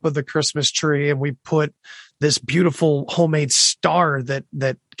on top of the Christmas tree, and we put this beautiful homemade star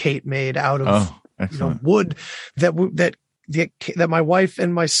that Kate made out of wood that my wife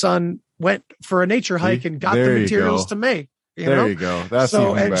and my son went for a nature hike and got the materials to make. There you go. That's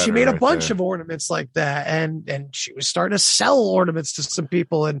so, and she made a bunch of ornaments like that, and she was starting to sell ornaments to some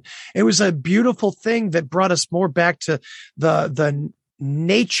people, and it was a beautiful thing that brought us more back to the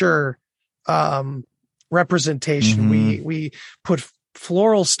nature representation. We put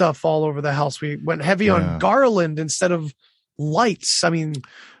floral stuff all over the house. We went heavy on garland instead of lights. I mean,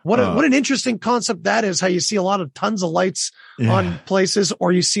 what an interesting concept that is, how you see a lot of tons of lights on places,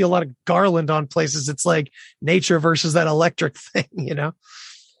 or you see a lot of garland on places. It's like nature versus that electric thing,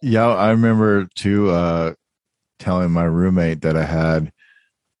 Yeah. I remember too, telling my roommate that I had,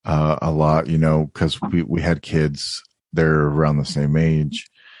 a lot, cause we had kids, they're around the same age.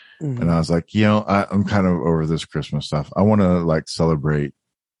 And I was like, I'm kind of over this Christmas stuff. I want to celebrate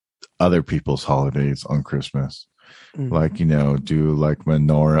other people's holidays on Christmas. Do like a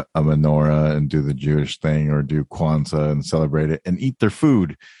menorah and do the Jewish thing, or do Kwanzaa and celebrate it and eat their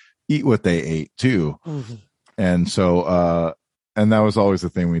food, eat what they ate too. And so, and that was always the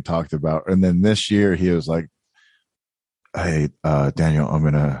thing we talked about. And then this year he was like, hey, Daniel, I'm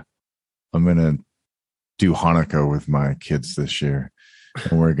going to do Hanukkah with my kids this year.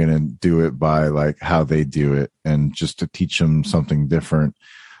 And we're going to do it by how they do it, and just to teach them something different.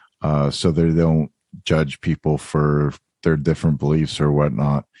 So they don't judge people for their different beliefs or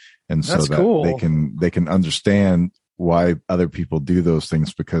whatnot. And so that cool. they can understand why other people do those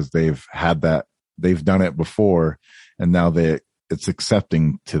things, because they've done it before, and now it's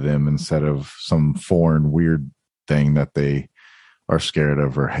accepting to them instead of some foreign weird thing that they are scared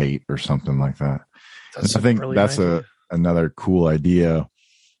of or hate or something like that. I think that's another cool idea,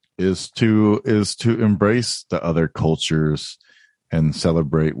 is to embrace the other cultures and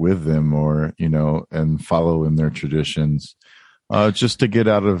celebrate with them, or, and follow in their traditions, just to get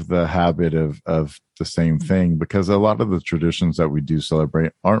out of the habit of the same thing, because a lot of the traditions that we do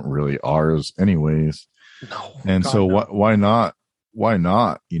celebrate aren't really ours anyways. No. And God, so no. Why not? Why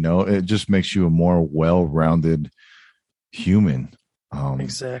not? It just makes you a more well-rounded human.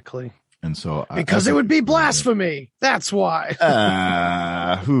 Exactly. And so because it would be blasphemy. That's why.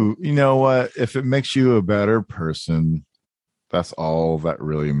 You know what? If it makes you a better person, that's all that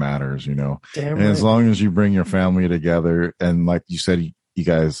really matters, Damn and right. As long as you bring your family together, and like you said, you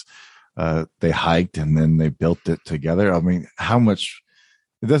guys, they hiked and then they built it together. I mean, how much,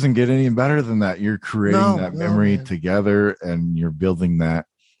 it doesn't get any better than that. You're creating that memory together, and you're building that.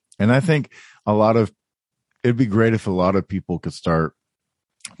 And I think it'd be great if a lot of people could start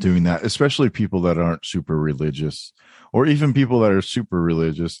doing that, especially people that aren't super religious, or even people that are super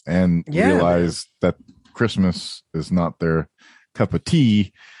religious and realize that Christmas is not their cup of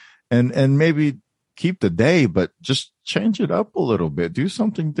tea, and maybe keep the day, but just change it up a little bit. Do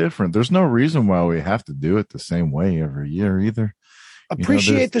something different. There's no reason why we have to do it the same way every year either.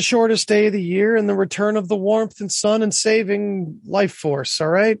 Appreciate the shortest day of the year and the return of the warmth and sun and saving life force. All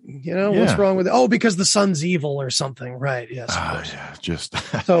right. What's wrong with it? Oh, because the sun's evil or something. Right. Yes. Of course. Yeah, just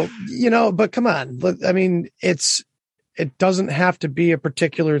so, but come on. I mean, it doesn't have to be a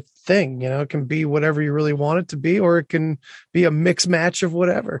particular thing. It can be whatever you really want it to be, or it can be a mix match of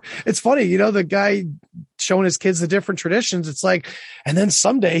whatever. It's funny, the guy showing his kids the different traditions. It's like, and then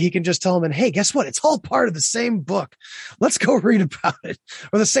someday he can just tell them, and hey, guess what? It's all part of the same book. Let's go read about it.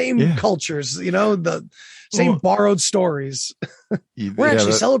 Or the same cultures, the same borrowed stories. We're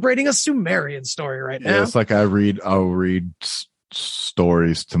actually celebrating a Sumerian story right now. It's like I'll read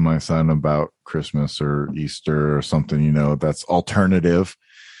stories to my son about Christmas or Easter or something, that's alternative.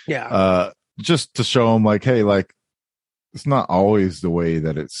 Yeah. Just to show him like, hey, like it's not always the way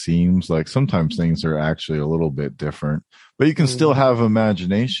that it seems. Like sometimes things are actually a little bit different, but you can still have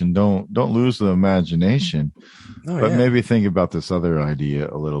imagination. Don't lose the imagination, but maybe think about this other idea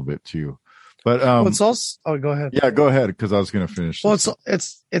a little bit too. But it's also, go ahead. Yeah, go ahead. Cause I was going to finish. Well,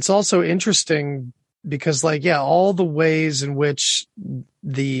 it's also interesting because all the ways in which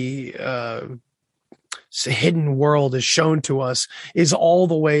the hidden world is shown to us is all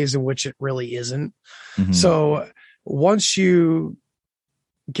the ways in which it really isn't. Mm-hmm. So once you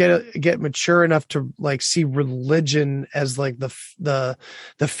get mature enough to see religion as the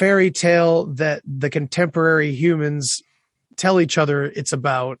fairy tale that the contemporary humans tell each other it's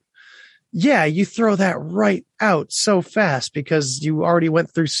about, you throw that right out so fast because you already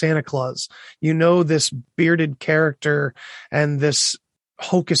went through Santa Claus. This bearded character and this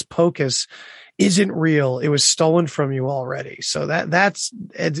hocus pocus isn't real. It was stolen from you already. So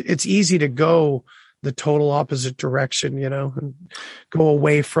it's easy to go the total opposite direction, and go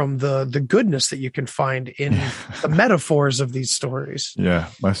away from the goodness that you can find in the metaphors of these stories. Yeah.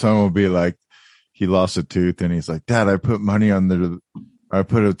 My son will be like, he lost a tooth and he's like, Dad, I put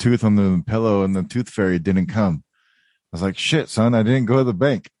a tooth under the pillow and the tooth fairy didn't come. I was like, shit, son, I didn't go to the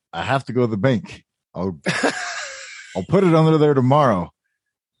bank. I have to go to the bank. I'll put it under there tomorrow.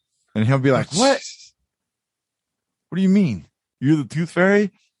 And he'll be like, what? What do you mean? You're the tooth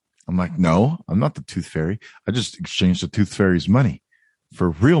fairy? I'm like, no, I'm not the tooth fairy. I just exchanged the tooth fairy's money for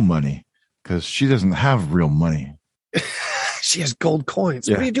real money because she doesn't have real money. She has gold coins.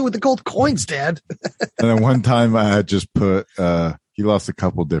 Yeah. What do you do with the gold coins, Dad? And then one time I had just put, he lost a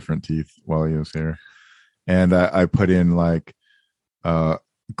couple different teeth while he was here. And I put in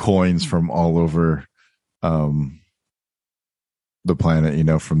coins from all over the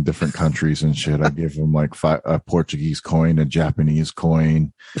planet, from different countries and shit. I gave him a Portuguese coin, a Japanese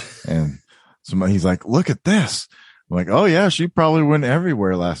coin. And he's like, look at this. I'm like, oh yeah, she probably went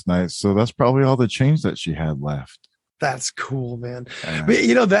everywhere last night. So that's probably all the change that she had left. That's cool, man.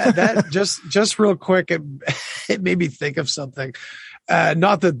 But that just real quick, it made me think of something.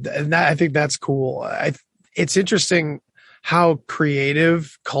 Not that I think that's cool. It's interesting how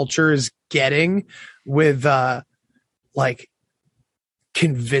creative culture is getting with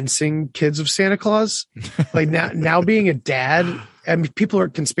convincing kids of Santa Claus. Now being a dad, people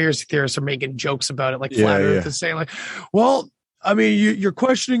conspiracy theorists are making jokes about it, Flat Earth is saying well, I mean, you're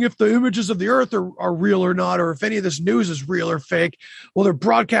questioning if the images of the earth are real or not, or if any of this news is real or fake. Well, they're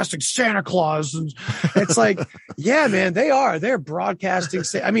broadcasting Santa Claus. And it's yeah, man, they are. They're broadcasting.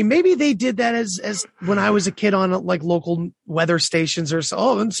 I mean, maybe they did that as when I was a kid on local weather stations or so.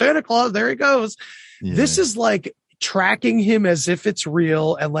 Oh, and Santa Claus, there he goes. Yeah. This is tracking him as if it's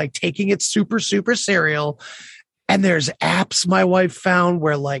real and taking it super, super serial. And there's apps my wife found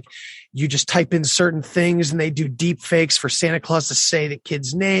where you just type in certain things and they do deep fakes for Santa Claus to say the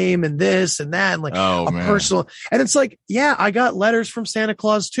kid's name and this and that and personal. And it's I got letters from Santa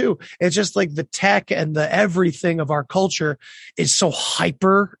Claus too. It's just the tech and the everything of our culture is so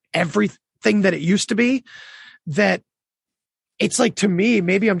hyper everything that it used to be that it's to me,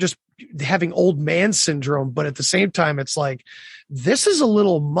 maybe I'm just having old man syndrome, but at the same time, it's this is a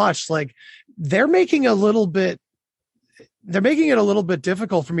little much. They're making it a little bit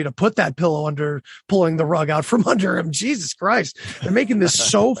difficult for me to put that pillow under, pulling the rug out from under him. Jesus Christ. They're making this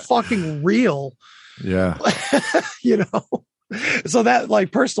so fucking real. Yeah. So that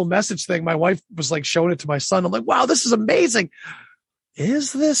personal message thing, my wife was showing it to my son. I'm like, wow, this is amazing.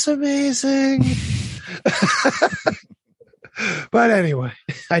 Is this amazing? But anyway,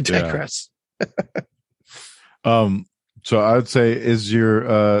 I digress. So I would say is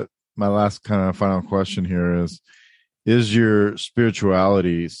your, my last kind of final question here is your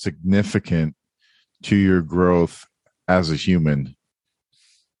spirituality significant to your growth as a human?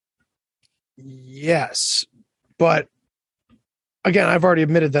 Yes. But again, I've already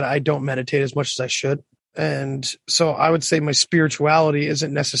admitted that I don't meditate as much as I should. And so I would say my spirituality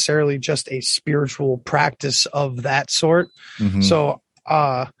isn't necessarily just a spiritual practice of that sort. Mm-hmm. So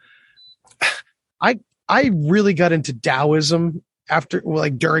I really got into Taoism after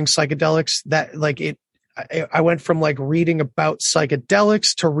during psychedelics, that I went from like reading about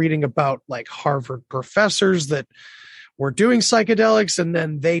psychedelics to reading about like Harvard professors that were doing psychedelics, and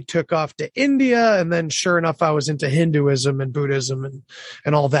then they took off to India, and then sure enough, I was into Hinduism and Buddhism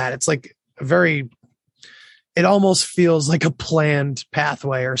and all that. It's like it almost feels like a planned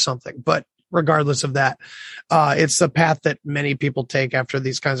pathway or something, but regardless of that, it's a path that many people take after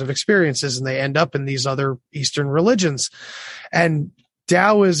these kinds of experiences, and they end up in these other Eastern religions. And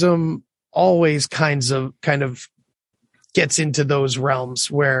Taoism always kind of gets into those realms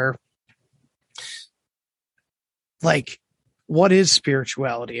where, like, what is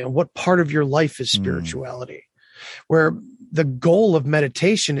spirituality and what part of your life is spirituality? Where the goal of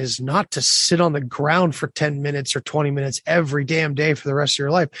meditation is not to sit on the ground for 10 minutes or 20 minutes every damn day for the rest of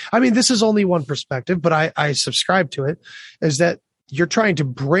your life. I mean, this is only one perspective, but I subscribe to it, is that you're trying to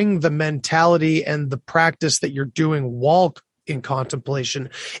bring the mentality and the practice that you're doing while in contemplation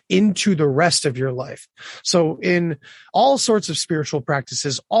into the rest of your life. So in all sorts of spiritual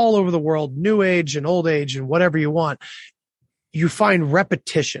practices all over the world, new age and old age and whatever you want, you find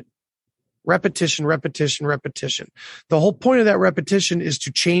repetition. Repetition. The whole point of that repetition is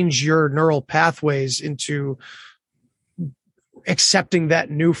to change your neural pathways into accepting that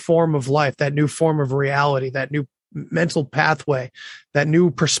new form of life, that new form of reality, that new mental pathway, that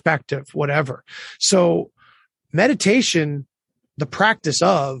new perspective, whatever. So meditation, the practice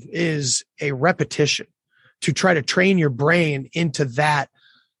of, is a repetition to try to train your brain into that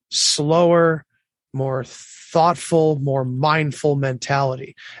slower, more thoughtful, more mindful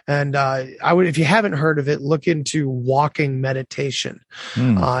mentality. And I would, if you haven't heard of it, look into walking meditation.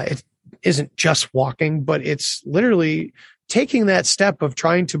 It isn't just walking, but it's literally taking that step of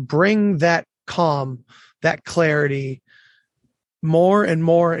trying to bring that calm, that clarity, more and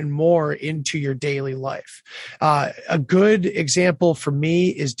more and more into your daily life. A good example for me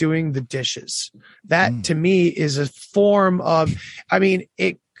is doing the dishes. That to me is a form of, I mean,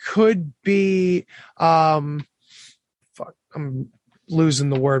 it could be, I'm losing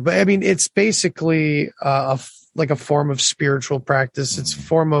the word, but I mean, it's basically like a form of spiritual practice. It's a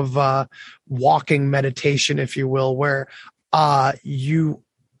form of walking meditation, if you will, where you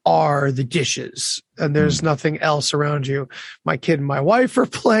are the dishes and there's nothing else around you. My kid and my wife are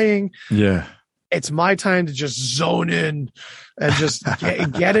playing. Yeah. It's my time to just zone in and just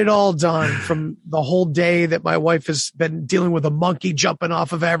get it all done from the whole day that my wife has been dealing with a monkey jumping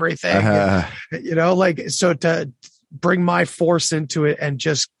off of everything. And, you know, like, so to bring my force into it and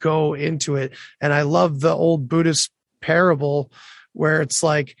just go into it. And I love the old Buddhist parable where it's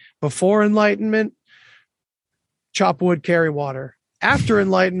like, before enlightenment, chop wood, carry water. After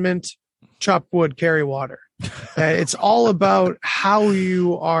enlightenment, chop wood, carry water. It's all about how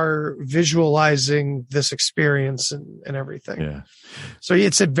you are visualizing this experience and everything. Yeah. So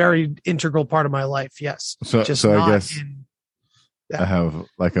it's a very integral part of my life. Yes. So I guess I have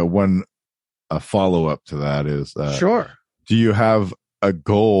like a follow-up to that is sure. Do you have a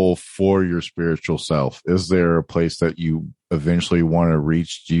goal for your spiritual self? Is there a place that you eventually want to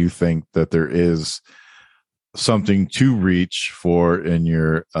reach? Do you think that there is something to reach for in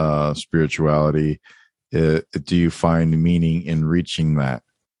your spirituality? Do you find meaning in reaching that?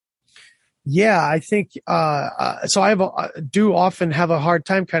 Yeah, I think so. I do often have a hard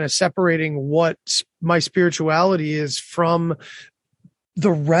time kind of separating what my spirituality is from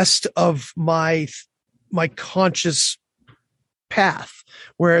the rest of my conscious path,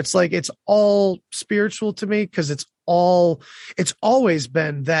 where it's like it's all spiritual to me because it's always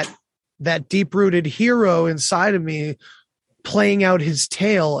been that deep-rooted hero inside of me playing out his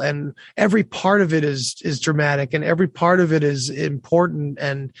tale, and every part of it is dramatic, and every part of it is important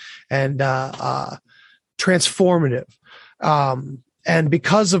and transformative. And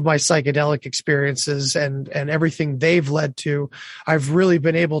because of my psychedelic experiences and everything they've led to, I've really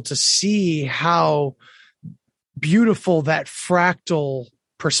been able to see how beautiful that fractal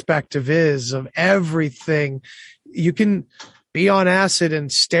perspective is of everything. You can be on acid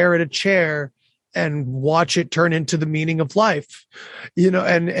and stare at a chair and watch it turn into the meaning of life, you know,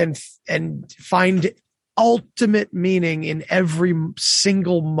 and find ultimate meaning in every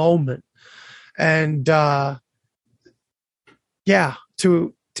single moment. And,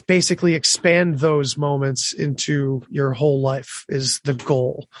 to basically expand those moments into your whole life is the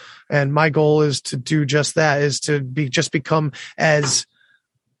goal. And my goal is to do just that, is to become as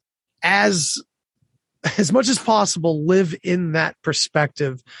much as possible, live in that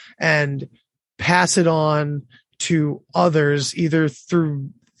perspective and pass it on to others, either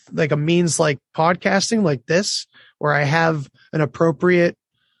through like a means like podcasting like this, where I have an appropriate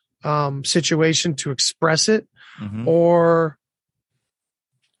situation to express it, or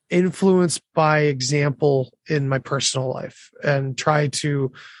influence by example in my personal life and try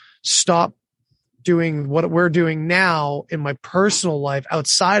to stop doing what we're doing now in my personal life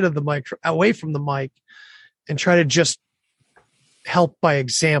outside of the mic, away from the mic, and try to just help by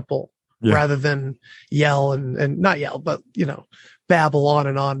example rather than yell and not yell, but, you know, babble on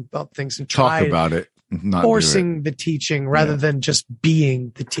and on about things and talk about it, not forcing the teaching rather than just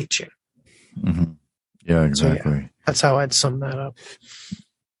being the teaching. Mm-hmm. Yeah, exactly. So, that's how I'd sum that up.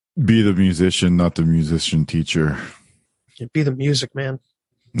 Be the musician, not the musician teacher. Be the music man.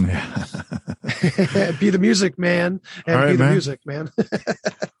 Yeah. Be the music man and right, be the man. music man.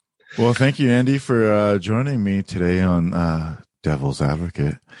 Well, thank you, Andy, for joining me today on Devil's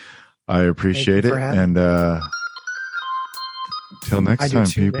Advocate. I appreciate it. And till next time,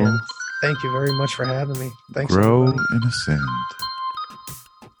 people. Man. Thank you very much for having me. Thanks. Grow in Ascend.